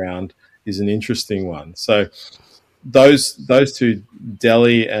build around is an interesting one. So those two,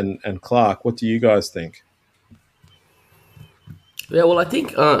 Delhi and Clark, what do you guys think? Yeah, well, I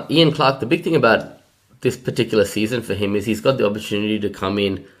think Ian Clark, the big thing about this particular season for him is he's got the opportunity to come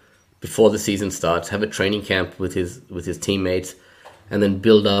in before the season starts, have a training camp with his teammates, and then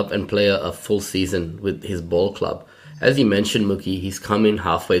build up and play a full season with his ball club. As you mentioned, Mookie, he's come in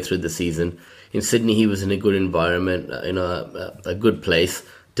halfway through the season. In Sydney, he was in a good environment, in a good place,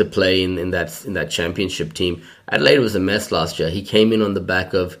 to play in that championship team. Adelaide was a mess last year. He came in on the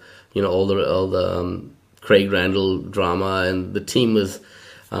back of all the Craig Randall drama, and the team was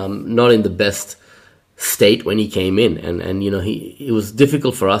not in the best state when he came in, and it was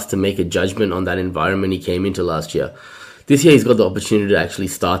difficult for us to make a judgment on that environment he came into last year. This year he's got the opportunity to actually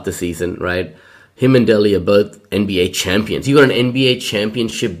start the season, right? Him and Delhi are both NBA champions. You got an NBA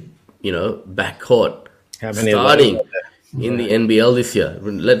championship, backcourt starting in the NBL this year.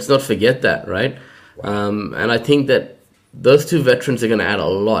 Let's not forget that, right? And I think that those two veterans are going to add a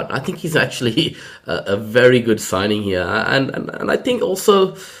lot. I think he's actually a very good signing here, and I think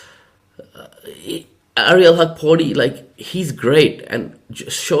also Ariel Hakporti, he's great. And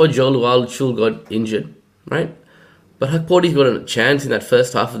sure, Joe Lual-Chul got injured, right? But Hakporti's got a chance in that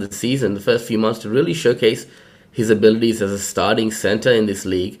first half of the season, the first few months, to really showcase his abilities as a starting center in this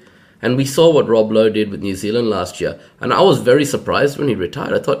league. And we saw what Rob Lowe did with New Zealand last year. And I was very surprised when he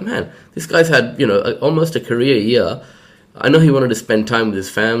retired. I thought, man, this guy's had, almost a career year. I know he wanted to spend time with his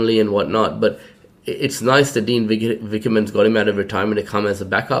family and whatnot, but it's nice that Dean Vickerman's got him out of retirement to come as a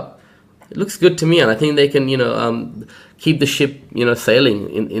backup. It looks good to me, and I think they can, keep the ship, sailing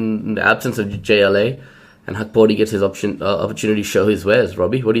in the absence of JLA. And Hakporti gets his opportunity to show his wares.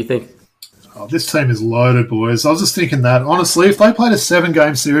 Robbie, what do you think? Oh, this team is loaded, boys. I was just thinking that, honestly, if they played a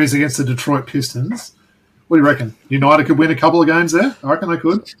 7-game series against the Detroit Pistons, what do you reckon? United could win a couple of games there? I reckon they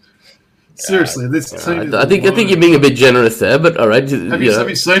could. Seriously, this team is I think you're being a bit generous there, but all right. Have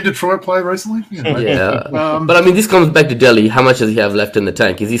you seen Detroit play recently? Yeah. But I mean, this comes back to Delhi. How much does he have left in the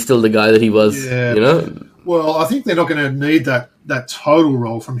tank? Is he still the guy that he was, Well, I think they're not going to need that total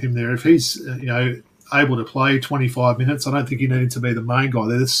role from him there. If he's, able to play 25 minutes, I don't think he needed to be the main guy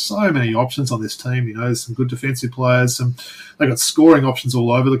there. There's so many options on this team. There's some good defensive players. They got scoring options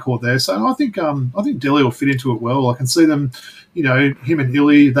all over the court there. So I think Delhi will fit into it well. I can see them, him and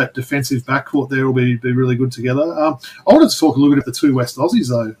Illy, that defensive backcourt there will be really good together. I wanted to talk a little bit of the two West Aussies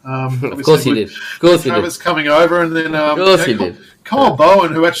though. Of course you did. Of course you did. Travis coming over, and then of course you did. Kyle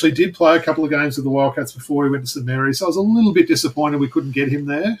Bowen, who actually did play a couple of games with the Wildcats before he went to St Mary's. So I was a little bit disappointed we couldn't get him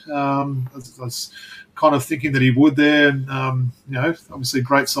there. I was kind of thinking that he would there, and obviously a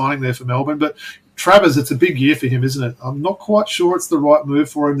great signing there for Melbourne. But Travers, it's a big year for him, isn't it? I'm not quite sure it's the right move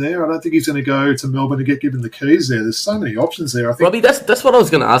for him there. I don't think he's going to go to Melbourne and get given the keys there. There's so many options there. I think. Robbie, that's what I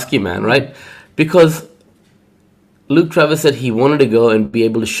was going to ask you, man. Right? Because Luke Travers said he wanted to go and be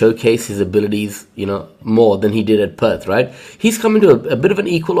able to showcase his abilities, more than he did at Perth. Right? He's coming to a bit of an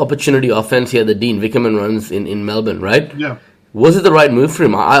equal opportunity offense here that Dean Vickerman runs in Melbourne. Right? Yeah. Was it the right move for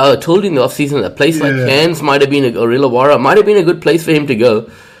him? I told you in the offseason that a place like Cairns might have been, or Illawarra might have been a good place for him to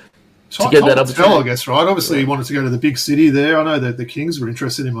go to get that opportunity. I guess, right? Obviously, he wanted to go to the big city there. I know that the Kings were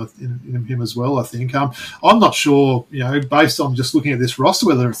interested in him as well, I think. I'm not sure, based on just looking at this roster,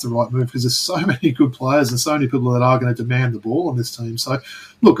 whether it's the right move, because there's so many good players and so many people that are going to demand the ball on this team. So,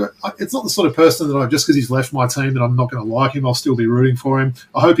 look, it's not the sort of person that just because he's left my team that I'm not going to like him. I'll still be rooting for him.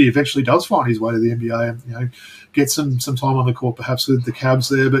 I hope he eventually does find his way to the NBA and, get some time on the court, perhaps with the Cavs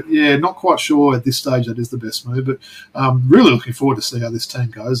there. But, yeah, not quite sure at this stage that is the best move. But really looking forward to see how this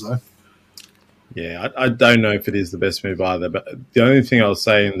team goes, though. Yeah, I don't know if it is the best move either. But the only thing I'll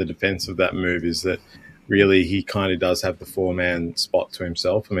say in the defense of that move is that really he kind of does have the 4-man spot to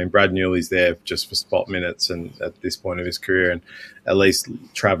himself. I mean, Brad Newley's there just for spot minutes and at this point of his career, and at least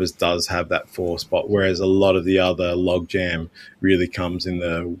Travers does have that 4 spot, whereas a lot of the other logjam really comes in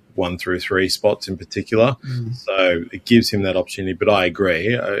the 1 through 3 spots in particular. So it gives him that opportunity. But I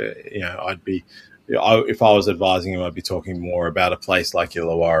agree. If I was advising him, I'd be talking more about a place like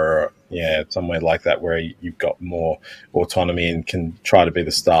Illawarra, somewhere like that where you've got more autonomy and can try to be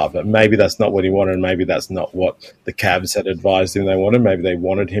the star. But maybe that's not what he wanted. Maybe that's not what the Cavs had advised him they wanted. Maybe they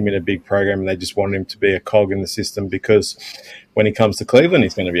wanted him in a big program and they just wanted him to be a cog in the system, because when he comes to Cleveland,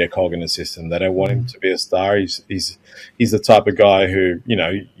 he's going to be a cog in the system. They don't want him to be a star. He's the type of guy who,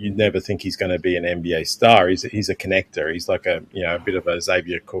 you never think he's going to be an NBA star. He's a connector. He's like a bit of a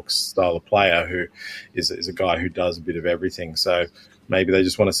Xavier Cooks style of player who is a guy who does a bit of everything. So maybe they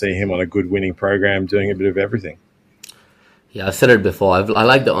just want to see him on a good winning program doing a bit of everything. Yeah, I've said it before. I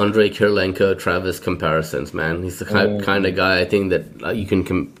like the Andrei Kirilenko Travis comparisons, man. He's the kind of guy I think that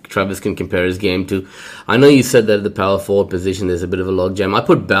Travis can compare his game to. I know you said that at the power forward position there's a bit of a logjam. I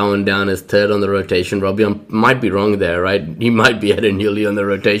put Bowen down as third on the rotation. Robbie, I might be wrong there, right? He might be ahead of Newley on the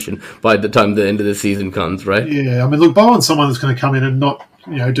rotation by the time the end of the season comes, right? Yeah, I mean, look, Bowen's someone that's going to come in and not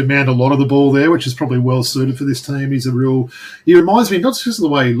demand a lot of the ball there, which is probably well suited for this team. He reminds me, not just of the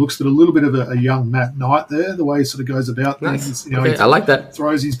way he looks, but a little bit of a young Matt Knight there, the way he sort of goes about things. Okay, I like that.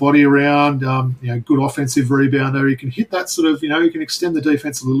 Throws his body around, good offensive rebounder. He can hit that sort of, he can extend the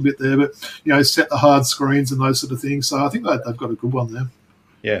defense a little bit there, but, set the hard screens and those sort of things. So I think they've got a good one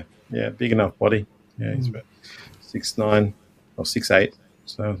there. Yeah, big enough body. Yeah, he's about 6'9" or 6'8".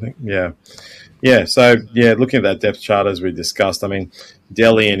 So I think, looking at that depth chart as we discussed, I mean,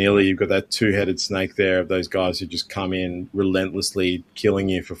 Delhi and Illy, you've got that two-headed snake there of those guys who just come in relentlessly killing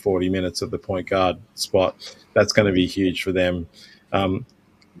you for 40 minutes of the point guard spot. That's going to be huge for them.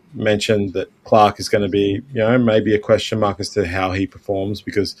 Mentioned that Clark is going to be, maybe a question mark as to how he performs,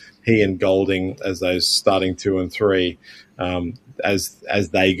 because he and Golding as those starting 2 and 3, as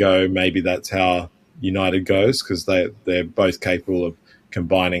they go, maybe that's how United goes, because they're both capable of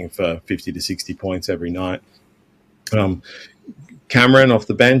combining for 50 to 60 points every night. Cameron off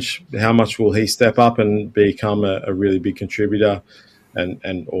the bench, how much will he step up and become a really big contributor,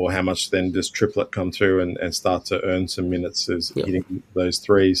 or how much then does Triplet come through and start to earn some minutes as hitting those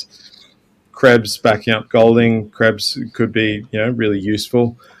threes? Krebs backing up Golding. Krebs could be really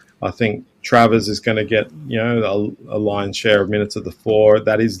useful. I think Travers is going to get a lion's share of minutes at the 4.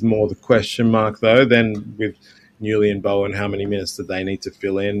 That is more the question mark though. Then with Newley and Bowen, how many minutes do they need to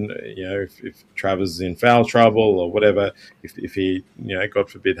fill in? If Travers is in foul trouble or whatever, if he, God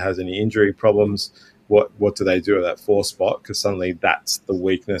forbid, has any injury problems, what do they do at that 4 spot? Because suddenly that's the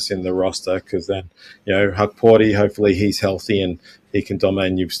weakness in the roster. Because then, Huck Porty, hopefully he's healthy and he can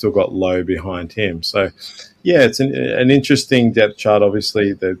dominate, and you've still got Lowe behind him. So, yeah, it's an interesting depth chart.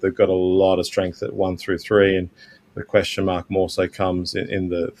 Obviously, they've got a lot of strength at 1 through 3, and the question mark more so comes in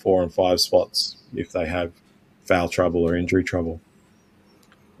the 4 and 5 spots if they have foul trouble or injury trouble.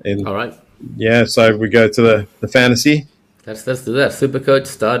 All right. Yeah, so we go to the fantasy. Let's do that. Supercoach,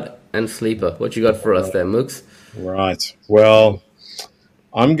 stud, and sleeper. What you got for us there, Mooks? Right. Well,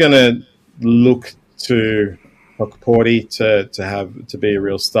 I'm going to look to Porty to be a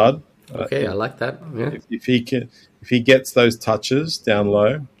real stud. Okay, I like that. Yeah. If he gets those touches down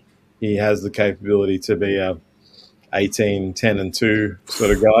low, he has the capability to be a 18, 10, and 2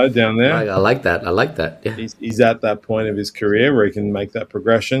 sort of guy down there. I like that. Yeah. He's at that point of his career where he can make that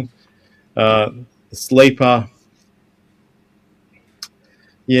progression. The sleeper.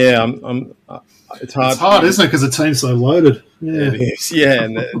 Yeah, it's hard. It's hard, isn't it? Because the team's so loaded. Yeah, it is. Yeah,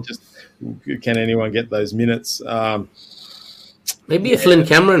 and just can anyone get those minutes? Maybe a Flynn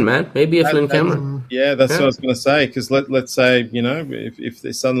Cameron, man. Maybe a Flynn Cameron. Yeah, that's what I was going to say. Because let's say if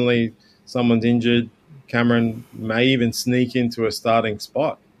there's suddenly someone's injured, Cameron may even sneak into a starting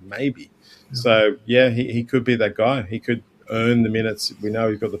spot. Maybe. Yeah. So yeah, he could be that guy. He could earn the minutes. We know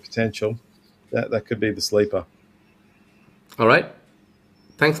he's got the potential. That could be the sleeper. All right.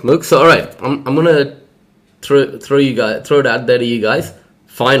 Thanks, Mook. So, all right, I'm gonna throw it out there to you guys.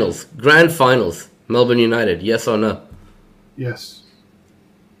 Finals, grand finals, Melbourne United. Yes or no? Yes.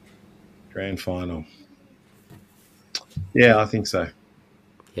 Grand final. Yeah, I think so.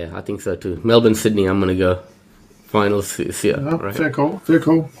 Yeah, I think so too. Melbourne, Sydney. I'm gonna go finals this year. Yeah, right? Fair call.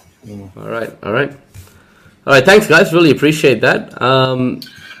 All right. Thanks, guys. Really appreciate that.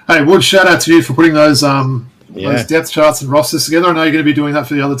 Hey, Wood, shout out to you for putting those depth charts and rosters together. I know you're going to be doing that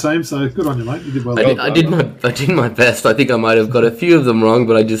for the other team, so good on you, mate. You did well. I did my best. I think I might have got a few of them wrong,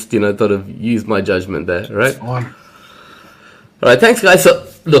 but I just thought of used my judgment there. Right. Fine. All right, thanks, guys. So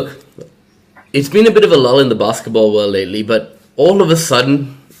look, it's been a bit of a lull in the basketball world lately, but all of a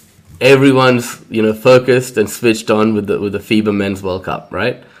sudden, everyone's focused and switched on with the FIBA Men's World Cup,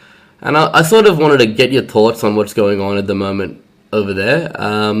 right? And I sort of wanted to get your thoughts on what's going on at the moment over there.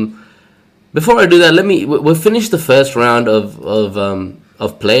 Before I do that, we'll finish the first round of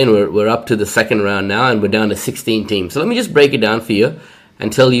play, and we're up to the second round now, and we're down to 16 teams. So let me just break it down for you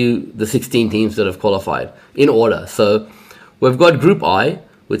and tell you the 16 teams that have qualified in order. So we've got Group I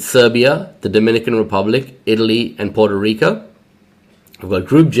with Serbia, the Dominican Republic, Italy, and Puerto Rico. We've got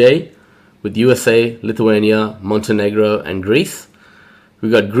Group J with USA, Lithuania, Montenegro, and Greece.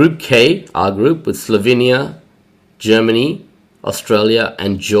 We've got Group K, our group, with Slovenia, Germany, Australia,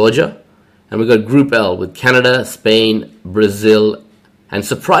 and Georgia. And we've got Group L with Canada, Spain, Brazil, and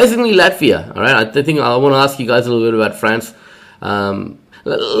surprisingly Latvia. All right, I think I want to ask you guys a little bit about France.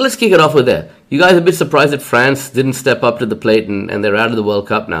 Let's kick it off with there. You guys are a bit surprised that France didn't step up to the plate and they're out of the World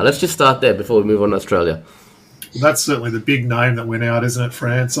Cup now. Let's just start there before we move on to Australia. That's certainly the big name that went out, isn't it,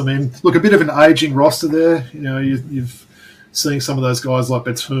 France? I mean, look, a bit of an ageing roster there. You've seeing some of those guys like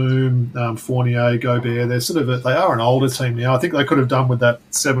Batum, Fournier, Gobert, they are an older team now. I think they could have done with that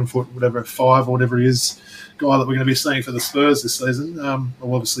 7 foot, whatever, 5 or whatever he is, guy that we're going to be seeing for the Spurs this season.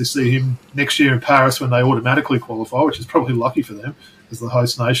 We'll obviously see him next year in Paris when they automatically qualify, which is probably lucky for them as the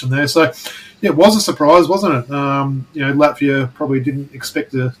host nation there. So, yeah, it was a surprise, wasn't it? Latvia probably didn't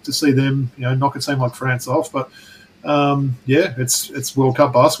expect to see them, knock a team like France off. But, it's World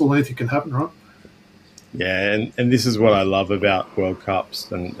Cup basketball. Anything can happen, right? Yeah, and this is what I love about World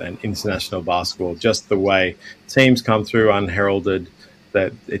Cups and international basketball, just the way teams come through unheralded,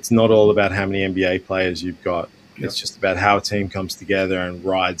 that it's not all about how many NBA players you've got. Yep. It's just about how a team comes together and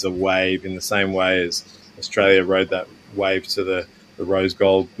rides a wave in the same way as Australia rode that wave to the Rose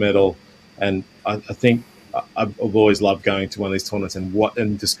Gold medal. And I think I've always loved going to one of these tournaments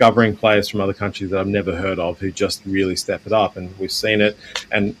and discovering players from other countries that I've never heard of who just really step it up. And we've seen it.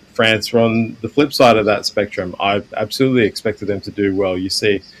 And France were on the flip side of that spectrum. I absolutely expected them to do well. You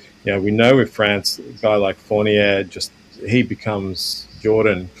see, we know with France, a guy like Fournier, he becomes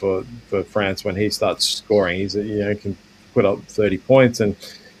Jordan for France when he starts scoring. He's can put up 30 points, and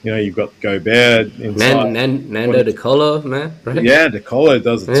you've got Gobert inside. Nando De Colo, man, right? Yeah, De Colo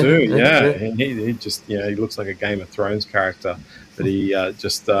does it too. Yeah. He just he looks like a Game of Thrones character, but he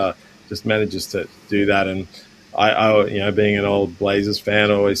just manages to do that. And I being an old Blazers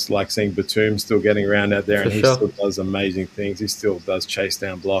fan, I always like seeing Batum still getting around out there, and he still does amazing things. He still does chase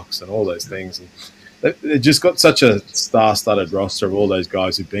down blocks and all those things. And they just got such a star-studded roster of all those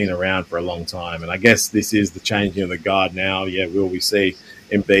guys who've been around for a long time. And I guess this is the changing of the guard now. Yeah, will we see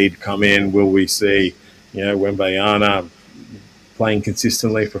Embiid come in? Will we see, Wembanyama playing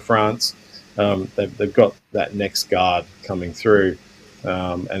consistently for France? They've got that next guard coming through.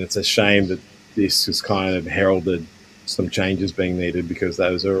 And it's a shame that this has kind of heralded some changes being needed, because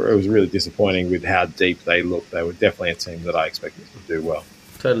it was really disappointing with how deep they looked. They were definitely a team that I expected to do well.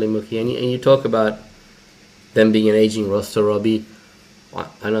 Totally, Mookie. And you talk about them being an aging roster, Robbie.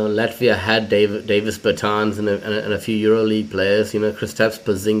 I know Latvia had Davis Bertans and a few EuroLeague players. Kristaps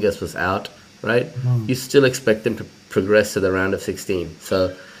Porzingis was out, right? You still expect them to progress to the round of 16.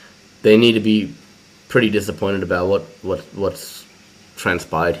 So they need to be pretty disappointed about what's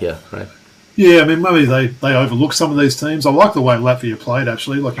transpired here, right? Yeah, I mean, maybe they overlook some of these teams. I like the way Latvia played,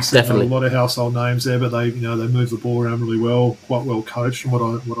 actually. Like you said, Definitely. A lot of household names there, but they move the ball around really well, quite well coached from what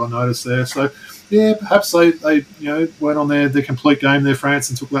I noticed there. So, yeah, perhaps they went on their complete game there, France,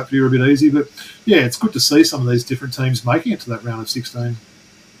 and took Latvia a bit easy. But, yeah, it's good to see some of these different teams making it to that round of 16.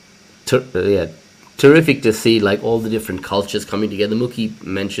 Terrific to see, like, all the different cultures coming together. Mookie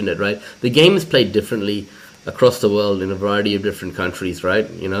mentioned it, right? The game is played differently across the world in a variety of different countries, right?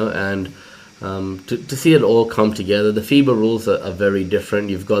 And to see it all come together. The FIBA rules are very different.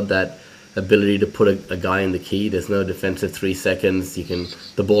 You've got that ability to put a guy in the key. There's no defensive 3 seconds.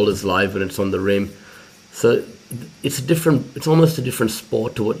 The ball is live when it's on the rim. So it's almost a different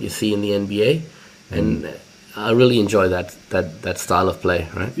sport to what you see in the NBA. And I really enjoy that style of play,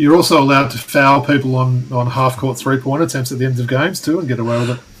 right? You're also allowed to foul people on half-court three-point attempts at the end of games too and get away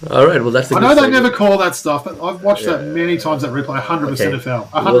with it. All right, well, that's a good I know they segue. never call that stuff, but I've watched that many times, that replay, 100% a foul.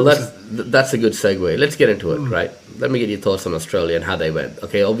 100%. Well, that's a good segue. Let's get into it, right? Let me get your thoughts on Australia and how they went.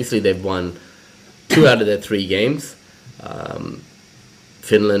 Okay, obviously they've won 2 out of their 3 games.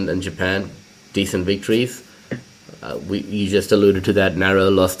 Finland and Japan, decent victories. You just alluded to that narrow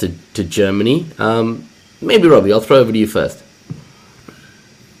loss to Germany. Maybe, Robbie, I'll throw over to you first.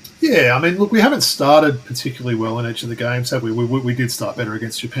 Yeah, I mean, look, we haven't started particularly well in each of the games, have we? We did start better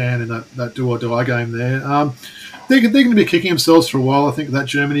against Japan in that do-or-die game there. They're going to be kicking themselves for a while, I think, that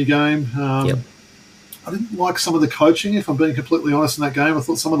Germany game. Yep. I didn't like some of the coaching, if I'm being completely honest, in that game. I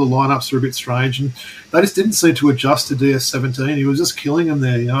thought some of the lineups were a bit strange, and they just didn't seem to adjust to DS17. He was just killing them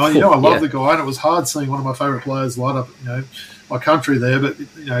there. I love the guy, and it was hard seeing one of my favourite players light up, my country there. But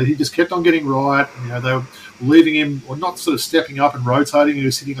he just kept on getting right. They were leaving him, or not sort of stepping up and rotating. He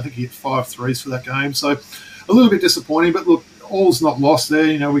was hitting, I think he hit 5 threes for that game. So a little bit disappointing. But look, all's not lost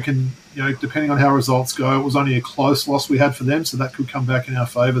there. We can, depending on how results go, it was only a close loss we had for them, so that could come back in our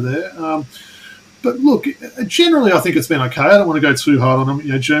favour there. But look, generally I think it's been okay. I don't want to go too hard on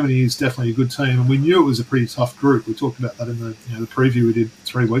them. Germany is definitely a good team, and we knew it was a pretty tough group. We talked about that in the the preview we did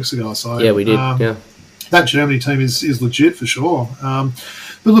 3 weeks ago. So yeah, we did. That Germany team is legit for sure.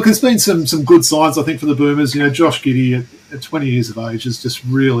 But look, there's been some good signs, I think, for the Boomers. Josh Giddey at 20 years of age has just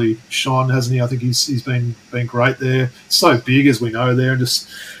really shone, hasn't he? I think he's been great there. So big, as we know, there, and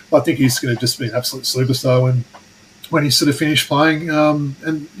I think he's going to just be an absolute superstar when he's sort of finished playing.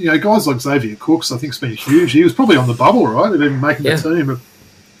 And guys like Xavier Cooks, I think, has been huge. He was probably on the bubble, right? Of even making the team.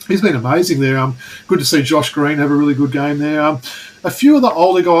 He's been amazing there. Good to see Josh Green have a really good game there. A few of the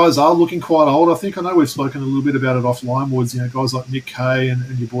older guys are looking quite old. I think I know we've spoken a little bit about it offline, Woods. Guys like Nick Kay and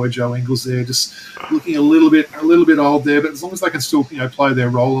your boy Joe Ingles there, just looking a little bit old there. But as long as they can still play their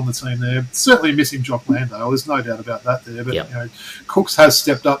role on the team there, certainly missing Jock Landale. There's no doubt about that there. But Cooks has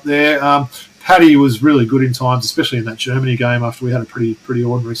stepped up there. Paddy was really good in times, especially in that Germany game after we had a pretty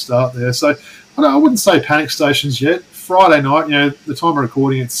ordinary start there. So I wouldn't say panic stations yet. Friday night, the time of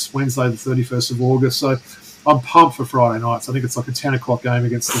recording, it's Wednesday the 31st of August, so I'm pumped for Friday nights. I think it's like a 10 o'clock game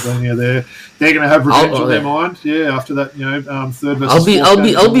against Slovenia there. They're going to have revenge on their mind, after that, third versus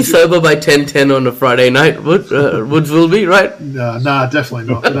I'll be sober by 10:10 on a Friday night. Woods will be, right? No, definitely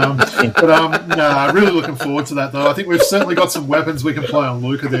not. But really looking forward to that, though. I think we've certainly got some weapons we can play on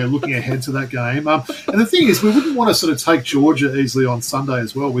Luca there, looking ahead to that game. And the thing is, we wouldn't want to sort of take Georgia easily on Sunday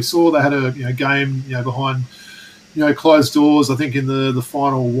as well. We saw they had a game behind closed doors. I think in the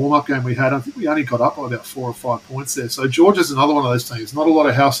final warm-up game we had, I think we only got up by about 4 or 5 points there. So Georgia's another one of those teams. Not a lot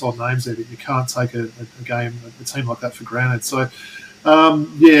of household names there, but you can't take a team like that for granted. So,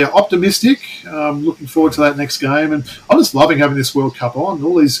 optimistic. Looking forward to that next game. And I'm just loving having this World Cup on.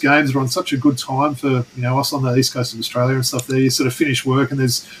 All these games are on such a good time for us on the east coast of Australia and stuff there. You sort of finish work and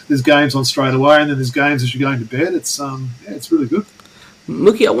there's games on straight away, and then there's games as you're going to bed. It's really good.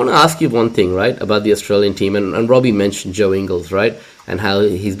 Mookie, I want to ask you one thing, right, about the Australian team. And Robbie mentioned Joe Ingles, right, and how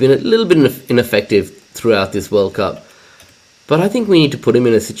he's been a little bit ineffective throughout this World Cup. But I think we need to put him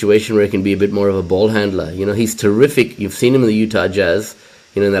in a situation where he can be a bit more of a ball handler. He's terrific. You've seen him in the Utah Jazz,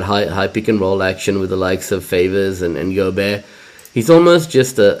 in that high pick and roll action with the likes of Favors and Gobert. He's almost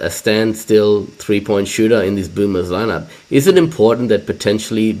just a standstill three-point shooter in this Boomers lineup. Is it important that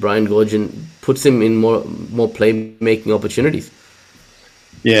potentially Brian Goorjian puts him in more playmaking opportunities?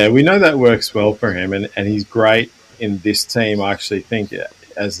 Yeah, we know that works well for him, and he's great in this team, I actually think,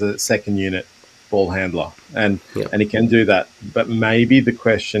 as the second unit ball handler. And he can do that. But maybe the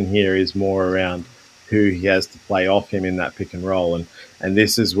question here is more around who he has to play off him in that pick and roll. And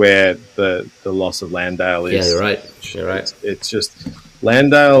this is where the loss of Landale is. Yeah, you're right. It's just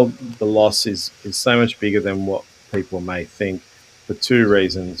Landale, the loss is so much bigger than what people may think for two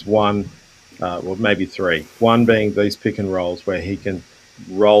reasons. One, maybe three. One being these pick and rolls where he can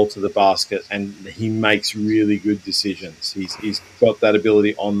roll to the basket and he makes really good decisions. He's got that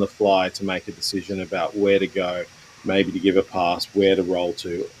ability on the fly to make a decision about where to go, maybe to give a pass, where to roll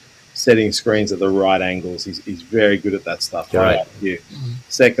to, setting screens at the right angles. He's very good at that stuff. Right.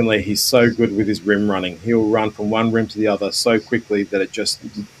 Secondly, he's so good with his rim running. He'll run from one rim to the other so quickly that it just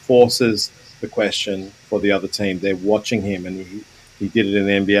forces the question for the other team. They're watching him, and he did it in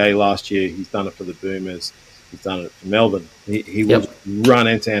the NBA last year. He's done it for the Boomers. He's done it for Melbourne. He will run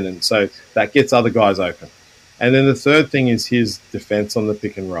end-to-end, and so that gets other guys open. And then the third thing is his defense on the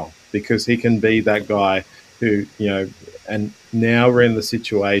pick and roll, because he can be that guy who, and now we're in the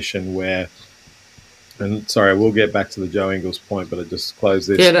situation where, and sorry, we'll get back to the Joe Ingles point, but I just close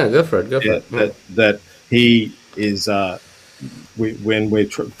this. Yeah, no, go for it. That he is, when we're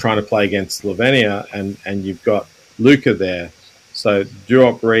trying to play against Slovenia and you've got Luca there, so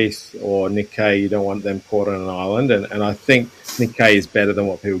Duop Reith or Nick Kay, you don't want them caught on an island. And I think Nick Kay is better than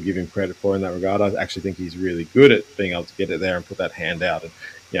what people give him credit for in that regard. I actually think he's really good at being able to get it there and put that hand out. And,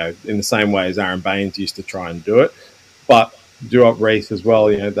 in the same way as Aaron Baines used to try and do it. But Duop Reith as well,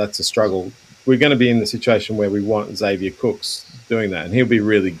 that's a struggle. We're going to be in the situation where we want Xavier Cooks doing that. And he'll be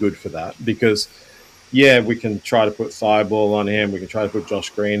really good for that because, we can try to put Thibault on him. We can try to put Josh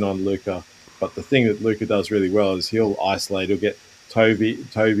Green on Luca. But the thing that Luca does really well is he'll isolate. He'll get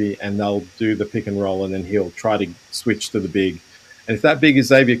Toby, and they'll do the pick and roll, and then he'll try to switch to the big. And if that big is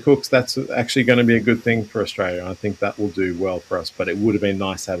Xavier Cooks, that's actually going to be a good thing for Australia. I think that will do well for us, but it would have been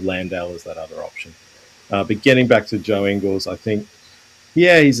nice to have Landale as that other option. But getting back to Joe Ingles, I think,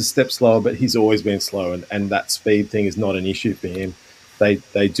 he's a step slower, but he's always been slow, and that speed thing is not an issue for him.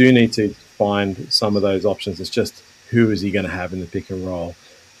 They do need to find some of those options. It's just who is he going to have in the pick and roll?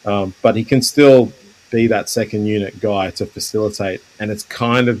 But he can still be that second unit guy to facilitate, and it's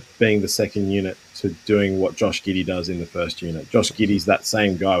kind of being the second unit to doing what Josh Giddey does in the first unit. Josh Giddey's that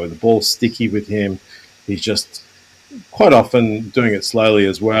same guy with the ball sticky with him. He's just quite often doing it slowly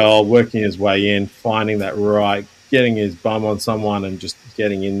as well, working his way in, finding that right, getting his bum on someone and just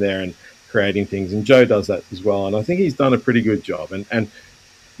getting in there and creating things. And Joe does that as well, and I think he's done a pretty good job. And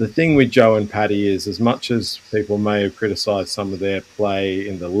the thing with Joe and Paddy is, as much as people may have criticised some of their play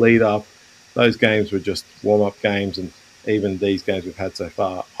in the lead-up, those games were just warm-up games, and even these games we've had so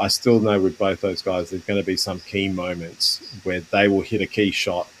far, I still know with both those guys there's going to be some key moments where they will hit a key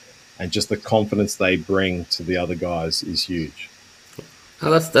shot, and just the confidence they bring to the other guys is huge.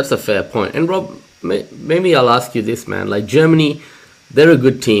 Oh, that's a fair point. And Rob, maybe I'll ask you this, man. Like Germany, they're a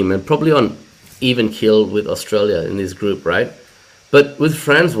good team and probably on even keel with Australia in this group, right? But with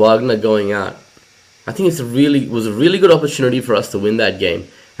Franz Wagner going out, I think it was a really good opportunity for us to win that game.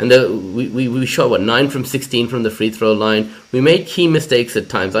 And we shot 9 from 16 from the free throw line. We made key mistakes at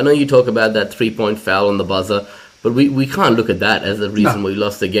times. I know you talk about that 3-point foul on the buzzer, but we can't look at that as the reason we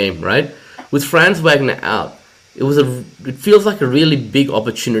lost the game, right? With Franz Wagner out, it feels like a really big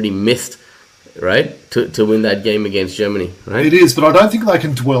opportunity missed, right, to win that game against Germany, right? It is, but I don't think they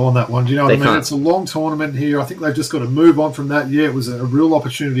can dwell on that one. Do you know what I mean? Can't. It's a long tournament here. I think they've just got to move on from that. Yeah, it was a real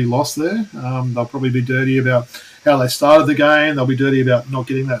opportunity lost there. They'll probably be dirty about how they started the game. They'll be dirty about not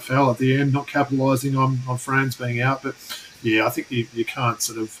getting that foul at the end, not capitalising on Franz being out. But, yeah, I think you can't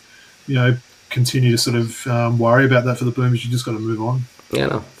sort of, continue to sort of worry about that for the Boomers. You just got to move on. Yeah,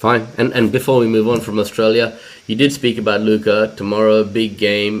 no, fine. And before we move on from Australia, you did speak about Luka tomorrow, big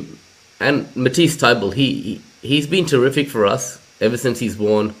game. And Matisse Thybulle, he's been terrific for us ever since he's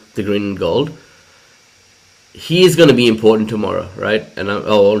worn the green and gold. He is going to be important tomorrow, right? And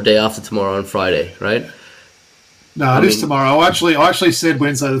or day after tomorrow on Friday, right? No, it is tomorrow. I actually said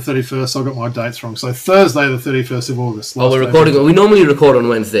Wednesday the 31st. So I got my dates wrong. So Thursday the 31st of August. We're recording. We normally record on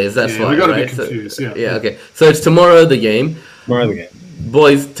Wednesdays. That's why. We got to right? get confused. So, yeah. Okay. So it's tomorrow the game.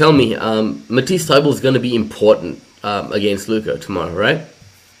 Boys, tell me, Matisse Thybulle is going to be important against Luka tomorrow, right?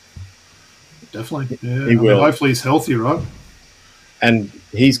 Definitely. Yeah. He will. Hopefully he's healthy, right? And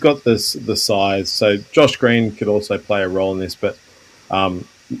he's got the size. So Josh Green could also play a role in this, but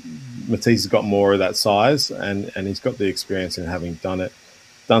Matisse has got more of that size, and he's got the experience in having done it.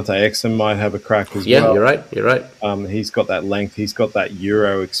 Dante Exum might have a crack as well. Yeah, you're right. He's got that length. He's got that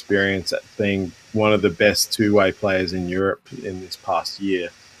Euro experience at being one of the best two-way players in Europe in this past year.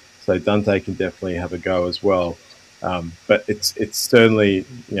 So Dante can definitely have a go as well. But it's certainly,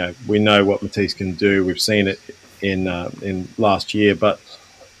 we know what Matisse can do. We've seen it in last year, but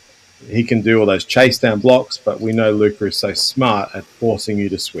he can do all those chase down blocks. But we know Luka is so smart at forcing you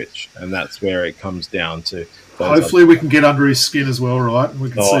to switch, and that's where it comes down to. Hopefully we can get under his skin as well, right? And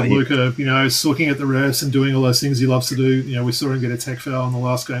we can see Luka, looking at the refs and doing all those things he loves to do. We saw him get a tech foul in the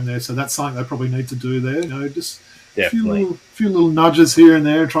last game there, so that's something they probably need to do there. Just definitely a few little nudges here and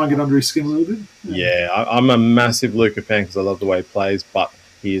there, try and get under his skin a little bit. Yeah, I'm a massive Luka fan because I love the way he plays, but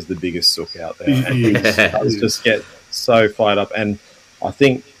he is the biggest sook out there. He does just get so fired up, and I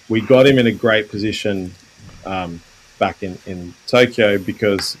think we got him in a great position back in Tokyo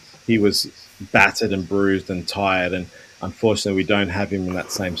because he was battered and bruised and tired, and unfortunately we don't have him in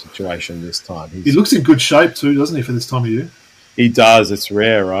that same situation this time. He looks in good shape too, doesn't he, for this time of year? He does. It's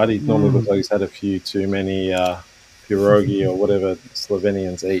rare, right? He normally looks like he's had a few too many pierogi or whatever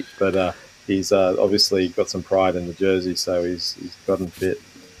Slovenians eat, but he's obviously got some pride in the jersey, so he's gotten fit.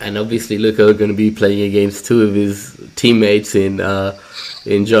 And obviously Luka are going to be playing against two of his teammates in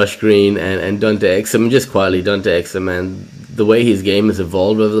Josh Green and Dante Exum. Just quietly, Dante Exum, man, the way his game has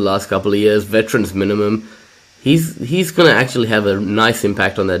evolved over the last couple of years, veterans minimum, he's going to actually have a nice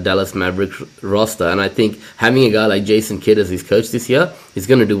impact on that Dallas Mavericks roster. And I think having a guy like Jason Kidd as his coach this year is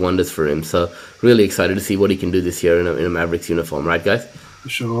going to do wonders for him. So really excited to see what he can do this year in a Mavericks uniform, right, guys? For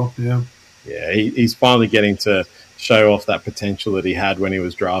sure, yeah. Yeah, he's finally getting to show off that potential that he had when he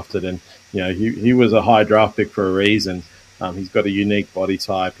was drafted. And, he was a high draft pick for a reason. He's got a unique body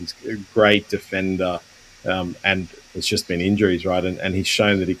type. He's a great defender. And it's just been injuries, right? And he's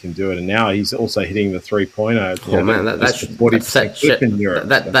shown that he can do it. And now he's also hitting the 3-pointer. Oh, man,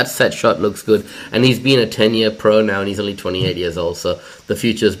 that set shot looks good. And he's been a 10-year pro now, and he's only 28 years old. So the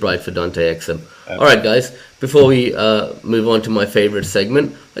future is bright for Dante Exum. All right, guys, before we move on to my favorite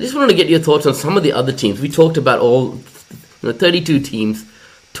segment, I just wanted to get your thoughts on some of the other teams. We talked about all 32 teams.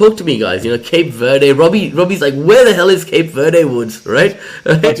 Talk to me, guys. Cape Verde. Robbie's like, where the hell is Cape Verde, Woods? Right?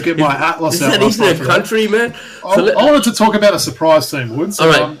 I had to get my atlas out. Is that even a country, man? I wanted to talk about a surprise team, Woods. All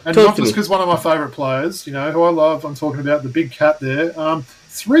right, and not just because one of my favourite players, who I love. I'm talking about the big cat there.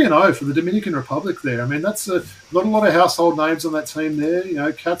 3-0 for the Dominican Republic there. I mean, that's not a lot of household names on that team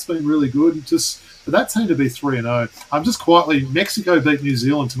there. Cat's been really good. Just for that team to be 3-0, I'm just quietly. Mexico beat New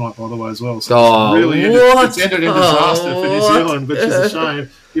Zealand tonight, by the way, as well. So it's ended in disaster for New Zealand, which is a shame,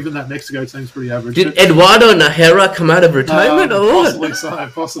 given that Mexico team's pretty average. Did Eduardo Najera come out of retirement? Possibly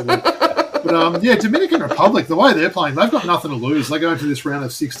so, possibly. But, Dominican Republic, the way they're playing, they've got nothing to lose. They go into this round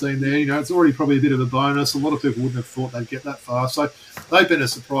of 16 there. It's already probably a bit of a bonus. A lot of people wouldn't have thought they'd get that far. So they've been a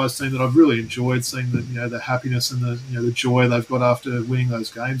surprise team that I've really enjoyed seeing the happiness and the joy they've got after winning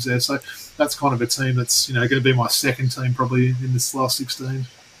those games there. So that's kind of a team that's, going to be my second team probably in this last 16.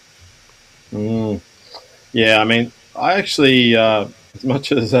 Yeah, I mean, I actually as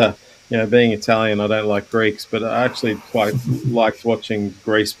much as being Italian, I don't like Greeks, but I actually quite liked watching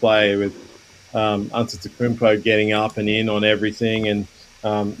Greece play with Antetokounmpo getting up and in on everything, and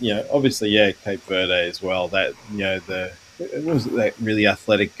obviously, Cape Verde as well. That it was that really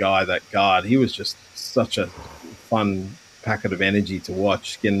athletic guy, that guard. He was just such a fun packet of energy to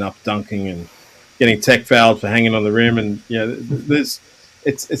watch, getting up, dunking, and getting tech fouled for hanging on the rim. And it's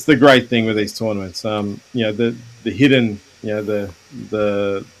the great thing with these tournaments. The hidden,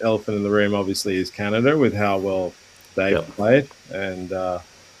 the elephant in the room obviously is Canada with how well they've played, and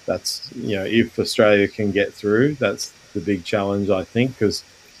that's if Australia can get through, that's the big challenge, I think, because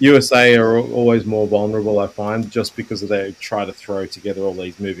USA are always more vulnerable, I find, just because they try to throw together all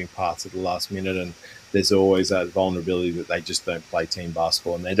these moving parts at the last minute, and there's always that vulnerability that they just don't play team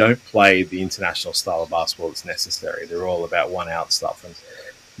basketball, and they don't play the international style of basketball that's necessary. They're all about one-out stuff. And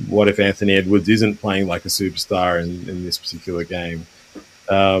what if Anthony Edwards isn't playing like a superstar in this particular game?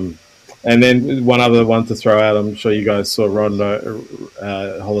 And then one other one to throw out, I'm sure you guys saw Rondo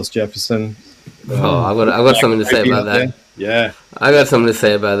Hollis Jefferson. I've got something to say about that. Yeah. I got something to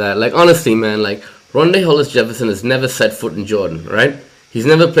say about that. Like, honestly, man, like, Rondé Hollis-Jefferson has never set foot in Jordan, right? He's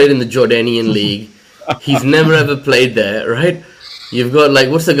never played in the Jordanian league. He's never ever played there, right? You've got, like,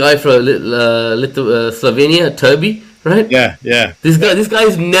 what's the guy from Slovenia? Toby, right? Yeah. This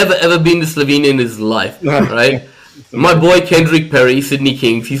guy's never ever been to Slovenia in his life, right? My boy Kendrick Perry, Sydney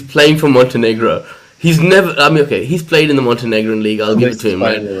Kings, he's playing for Montenegro. He's played in the Montenegrin league. I'll give it to him,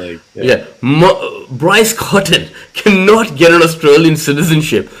 right? Bryce Cotton cannot get an Australian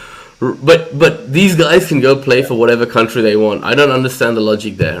citizenship, but these guys can go play for whatever country they want. I don't understand the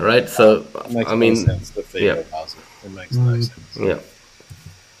logic there, right? So it makes no sense. The FIBA does it. It makes no sense. Yeah.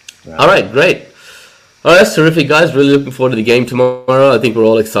 All right, great. All right, that's terrific, guys. Really looking forward to the game tomorrow. I think we're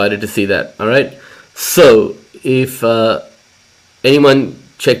all excited to see that. All right. So if anyone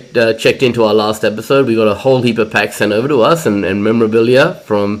checked into our last episode, we got a whole heap of packs sent over to us and memorabilia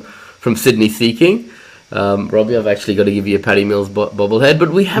from Sydney Seeking. Robbie, I've actually got to give you a Paddy Mills bobblehead,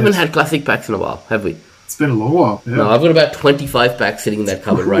 but we haven't had classic packs in a while, have we? It's been a long while. Yeah. No, I've got about 25 packs sitting in that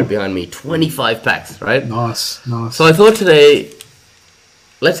cupboard right behind me. 25 packs, right? Nice. So I thought today,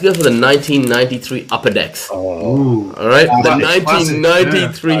 let's go for the 1993 Upper Decks. Oh. All right? The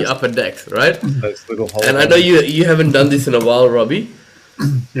 1993 Upper Decks, right? Those little holes. And I know you haven't done this in a while, Robbie.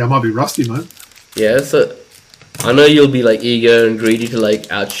 Yeah, I might be rusty, mate. Yeah, so I know you'll be like eager and greedy to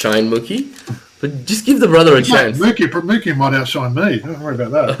like outshine Mookie, but just give the brother a chance. Mookie might outshine me. Don't worry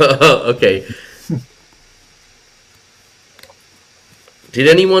about that. Okay. Did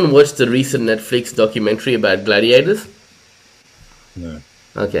anyone watch the recent Netflix documentary about gladiators? No.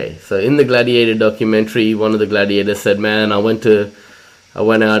 Okay, so in the gladiator documentary, one of the gladiators said, "Man, I went out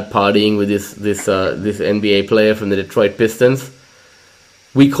partying with this NBA player from the Detroit Pistons.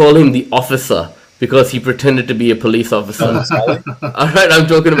 We call him the officer because he pretended to be a police officer." All right, I'm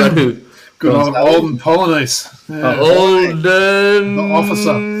talking about who? Good old Olden Polonese. Yeah. Olden. The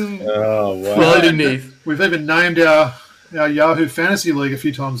officer. Oh, wow. Polonese. We've even named our Yahoo Fantasy League a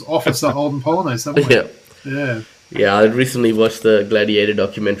few times Officer Olden Polonese, haven't we? Yeah. Yeah, I recently watched the Gladiator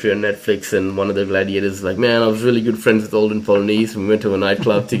documentary on Netflix, and one of the gladiators was like, "Man, I was really good friends with Olden Polonese. We went to a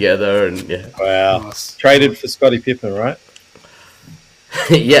nightclub together, and yeah." Wow. Nice. Traded for Scottie Pippen, right?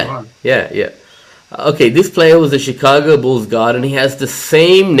 Yeah. Okay, this player was a Chicago Bulls guard, and he has the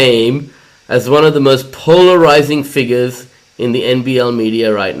same name as one of the most polarizing figures in the NBL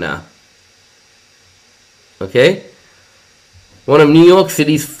media right now. Okay? One of New York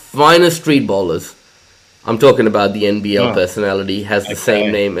City's finest street ballers. I'm talking about the NBL personality, has the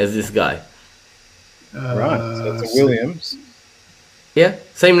same name as this guy. Right, so it's a Williams. Yeah,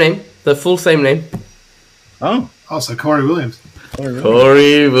 same name. The full same name. Oh, so Corey Williams.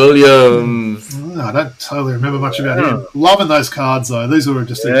 Corey Williams. Oh, I don't totally remember much about him. Loving those cards, though. These were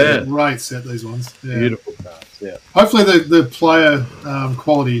just a great set, these ones. Yeah. Beautiful cards, yeah. Hopefully the player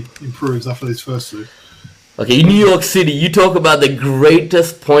quality improves after these first two. Okay, New York City. You talk about the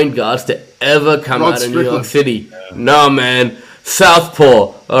greatest point guards to ever come out of New York City. Yeah. No, man.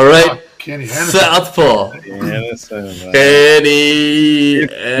 Southpaw, all right? Kenny Anderson. Southpaw. Kenny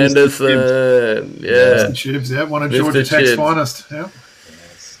Anderson. Yeah. Mr. Chibbs, one of Georgia Tech's finest. Yeah.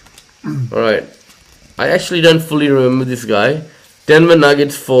 All right. I actually don't fully remember this guy. Denver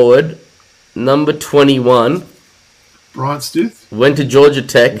Nuggets forward, number 21. Bryant Stith. Went to Georgia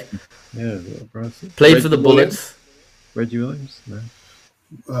Tech. Yeah, played for the Bullets. Reggie Williams? No.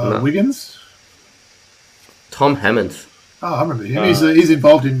 Wiggins? Tom Hammonds. Oh, I remember him. He's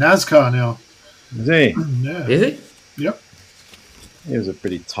involved in NASCAR now. Is he? Yeah. Is he? Yep. He was a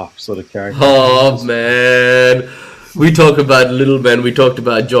pretty tough sort of character. Oh, man. We talk about little men. We talked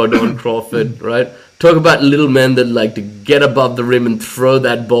about Jordan Crawford, right? Talk about little men that like to get above the rim and throw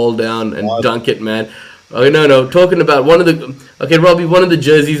that ball down and dunk it, man. Oh, no. Talking about one of the... Okay, Robbie, one of the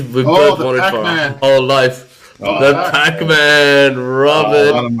jerseys we've both wanted Pac-Man. for our whole life. The Pac-Man,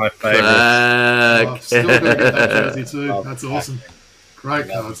 Robert. One of my favorites. I've still got to get that jersey too. That's awesome. Great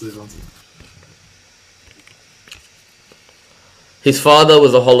cards there, Johnson. His father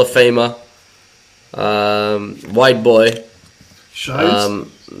was a Hall of Famer. White boy. Shades?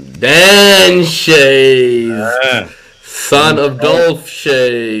 Dan Shays. Son of Dolph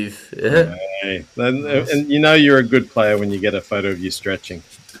Shays. Yeah. Hey. And you know you're a good player when you get a photo of you stretching.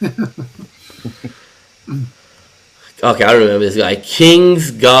 Okay, I remember this guy.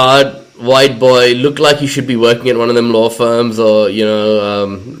 King's Guard, white boy, looked like he should be working at one of them law firms, or at Jim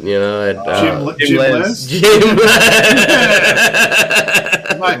Les? Jim Les.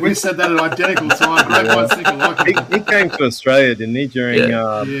 Mate, we said that at identical time. Great minds think alike. He came to Australia, didn't he, during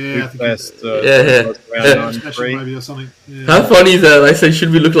Big Fest around Special maybe or something. Yeah. How funny is that? I said,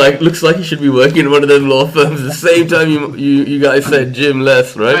 looks like he should be working at one of them law firms. At the same time, you guys said Jim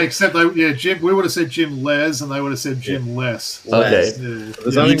Les, right? Hey, except Jim. We would have said Jim Les, and they would have said Jim Les. Okay.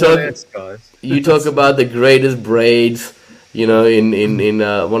 There's only one S, guys. You talk about the greatest braids, in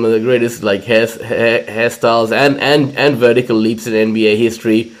one of the greatest like hairstyles and vertical leaps in NBA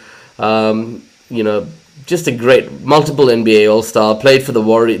history. Just a great multiple NBA All-Star. Played for the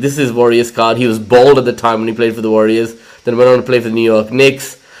Warriors. This is Warriors card. He was bald at the time when he played for the Warriors. Then went on to play for the New York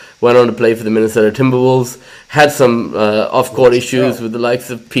Knicks. Went on to play for the Minnesota Timberwolves. Had some off-court issues with the likes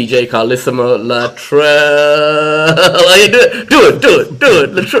of PJ Carlissimo, Latrell. Do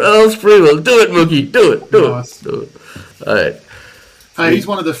it. Latrell Sprewell. Do it, Mookie. Do it. Nice. Do it. All right. Hey, he's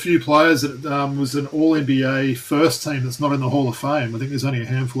one of the few players that was an All-NBA first team that's not in the Hall of Fame. I think there's only a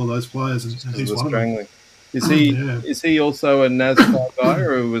handful of those players, and he's one of them. Is he also a NASCAR guy,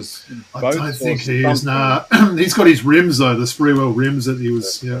 or was both? I don't think he is. Nah, he's got his rims though, the Sprewell rims that he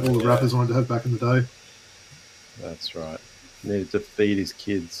was. All the rappers wanted to have back in the day. That's right. Needed to feed his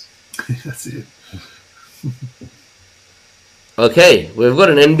kids. That's it. Okay, we've got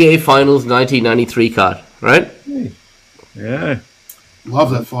an NBA Finals 1993 card, right? Yeah.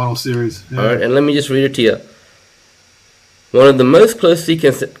 Love that final series. Yeah. All right, and let me just read it to you. One of the most closely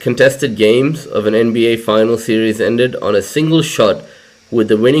contested games of an NBA final series ended on a single shot with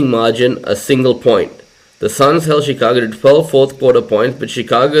the winning margin a single point. The Suns held Chicago to 12 fourth-quarter points, but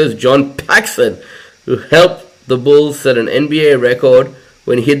Chicago's John Paxson, who helped the Bulls set an NBA record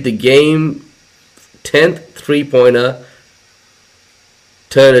when he hit the game 10th three-pointer,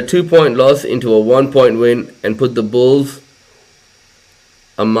 turned a 2-point loss into a 1-point win, and put the Bulls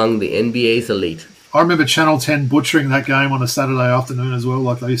among the NBA's elite. I remember Channel 10 butchering that game on a Saturday afternoon as well,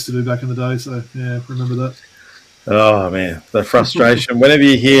 like they used to do back in the day. So, yeah, remember that. Oh, man, the frustration. Whenever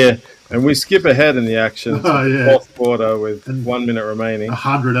you hear, and we skip ahead in the action, fourth quarter with 1 minute remaining.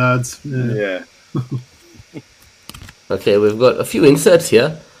 100 ads. Yeah. Okay, we've got a few inserts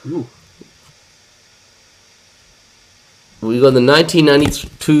here. Ooh. We got the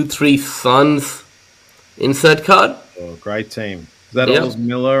 1992-3 Suns insert card. Oh, great team. Is that Oz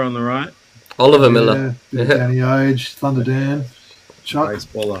Miller on the right? Oliver Miller. Danny Age, Thunder Dan, Chuck.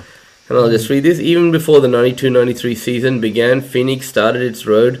 Baseballer. And I'll just read this. Even before the 92-93 season began, Phoenix started its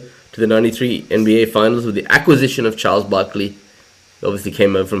road to the 93 NBA Finals with the acquisition of Charles Barkley. He obviously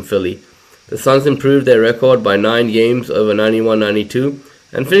came over from Philly. The Suns improved their record by 9 games over 91-92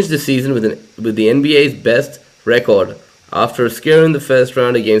 and finished the season with the NBA's best record. After a scare in the first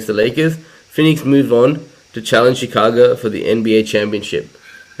round against the Lakers, Phoenix moved on to challenge Chicago for the NBA championship.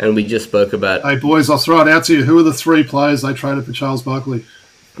 And we just spoke about... Hey, boys, I'll throw it out to you. Who are the 3 players they traded for Charles Barkley?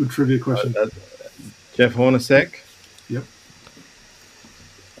 Good trivia question. Jeff Hornacek. Yep.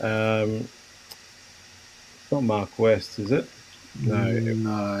 Not Mark West, is it? No.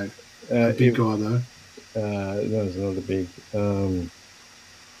 No. Big guy, though. That was another big...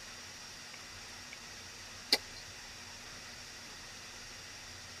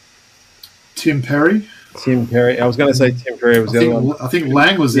 Tim Perry. Tim Perry. I was going to say Tim Perry was the other one. I think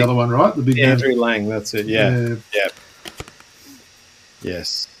Lang was the other one, right? The big Andrew Lang, that's it. Yeah.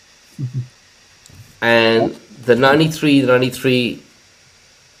 Yes. And the 93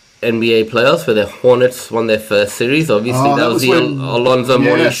 NBA playoffs where the Hornets won their first series. Obviously, that was the Alonzo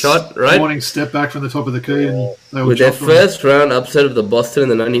Mourning shot, right? Mourning step back from the top of the key. And they with their first round upset of the Boston in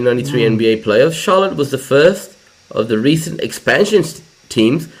the 1993 NBA playoffs, Charlotte was the first of the recent expansion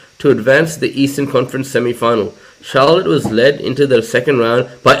teams to advance to the Eastern Conference semifinal. Charlotte was led into the second round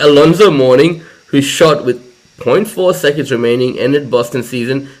by Alonzo Mourning, who shot with 0.4 seconds remaining, ended Boston's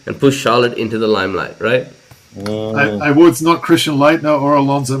season, and pushed Charlotte into the limelight, right? Hey, Woods, not Christian Leitner or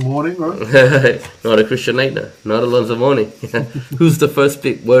Alonzo Mourning, right? Not a Christian Leitner, not Alonzo Mourning. Who's the first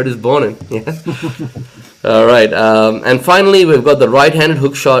word is born in? Yeah. All right. And finally, we've got the right-handed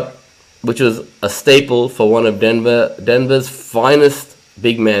hook shot, which was a staple for one of Denver's finest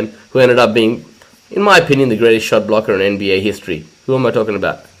big men, who ended up being, in my opinion, the greatest shot blocker in NBA history. Who am I talking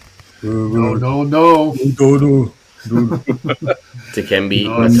about? No. Dikembe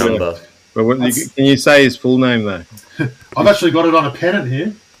Mutombo. But can you say his full name, though? I've actually got it on a pennant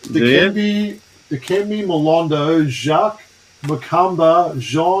here. Dikembe Mutombo, Jacques Mukamba,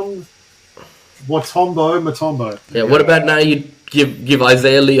 Jean Mutombo. Yeah, what about now you give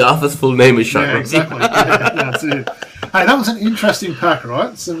Isaiah Lee Arthur's full name a shot? Yeah, exactly. That's it. Hey, that was an interesting pack,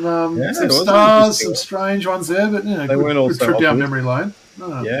 right? Some some stars, some strange ones there, but they weren't all good so trip down obvious. memory lane.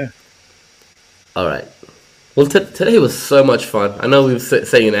 Oh. Yeah. All right. Well, today was so much fun. I know we were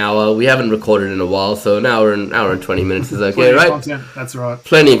saying an hour. We haven't recorded in a while, so an hour and 20 minutes is okay, Plenty right? of content. That's right.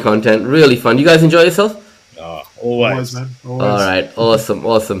 Plenty of content. Really fun. You guys enjoy yourself? Oh, always. Man. Always. All right.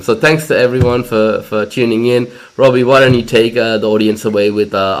 Awesome. So thanks to everyone for tuning in. Robbie, why don't you take the audience away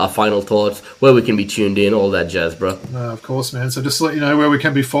with our final thoughts, where we can be tuned in, all that jazz, bro. Of course, man. So just to let you know where we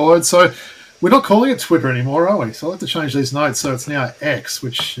can be followed. So we're not calling it Twitter anymore, are we? So I'll have to change these notes. So it's now X,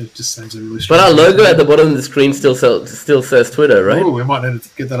 which just seems a really strange. But our logo at the bottom of the screen still says Twitter, right? Ooh, we might need to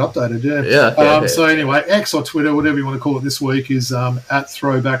get that updated, yeah. Yeah. Okay. So anyway, X or Twitter, whatever you want to call it this week, is at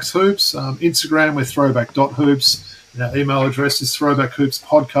Throwbacks Hoops. Instagram, we're throwback.hoops. And our email address is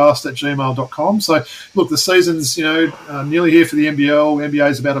throwbackhoopspodcast@gmail.com. So, look, the season's, nearly here for the NBL. NBA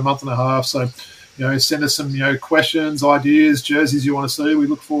is about a month and a half. So, send us some, questions, ideas, jerseys you want to see. We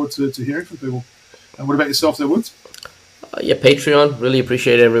look forward to hearing from people. And what about yourself there, Woods? Patreon. Really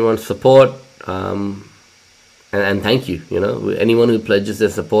appreciate everyone's support. And thank you. Anyone who pledges their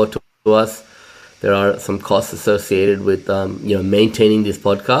support to us, there are some costs associated with, maintaining this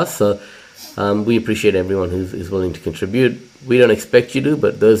podcast. So, we appreciate everyone who's willing to contribute. We don't expect you to,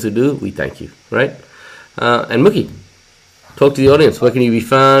 but those who do, we thank you, right? And Mookie, talk to the audience. Where can you be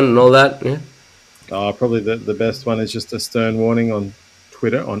found and all that? Yeah. Probably the best one is just a stern warning on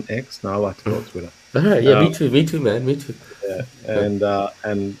Twitter, on X. No, I like to call it Twitter. All right, yeah, me too, man, me too. Yeah,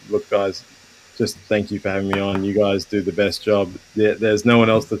 and look, guys, just thank you for having me on. You guys do the best job. There's no one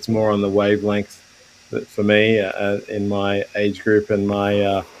else that's more on the wavelength for me in my age group and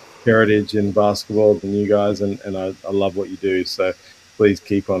my heritage in basketball than you guys, and I love what you do. So please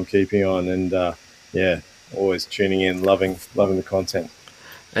keep on keeping on, and always tuning in, loving the content.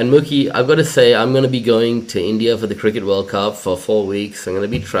 And Mookie, I've got to say, I'm going to be going to India for the Cricket World Cup for 4 weeks. I'm going to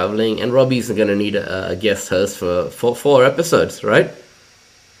be traveling, and Robbie's going to need a guest host for 4 episodes, right?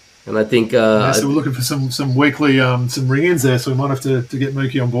 And I think... so we're looking for some weekly some ring-ins there, so we might have to get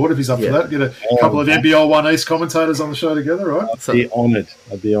Mookie on board if he's up for that. Get a couple of NBL One East commentators on the show together, right? I'd be honoured.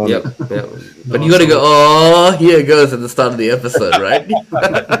 Yep. But you got to go, here it goes at the start of the episode, right?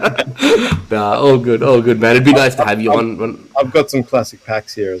 All good, man. It'd be nice to have you on. I've got some classic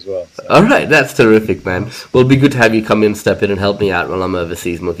packs here as well. So. All right, that's terrific, man. Well, it'd be good to have you come in, step in, and help me out while I'm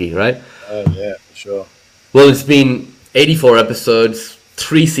overseas, Mookie, right? Oh, yeah, for sure. Well, it's been 84 episodes,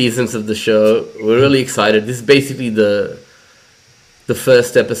 3 seasons of the show. We're really excited. This is basically the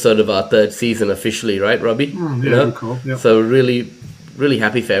first episode of our 3rd season officially, right, Robbie? Cool. Yep. So really, really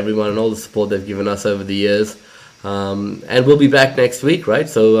happy for everyone and all the support they've given us over the years. And we'll be back next week, right?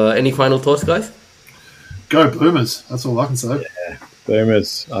 So any final thoughts, guys? Go Boomers. That's all I can say. Yeah,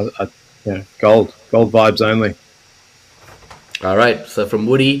 Boomers. Gold vibes only. All right. So from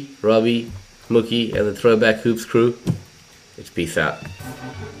Woody, Robbie, Mookie, and the Throwback Hoops crew, it's peace out.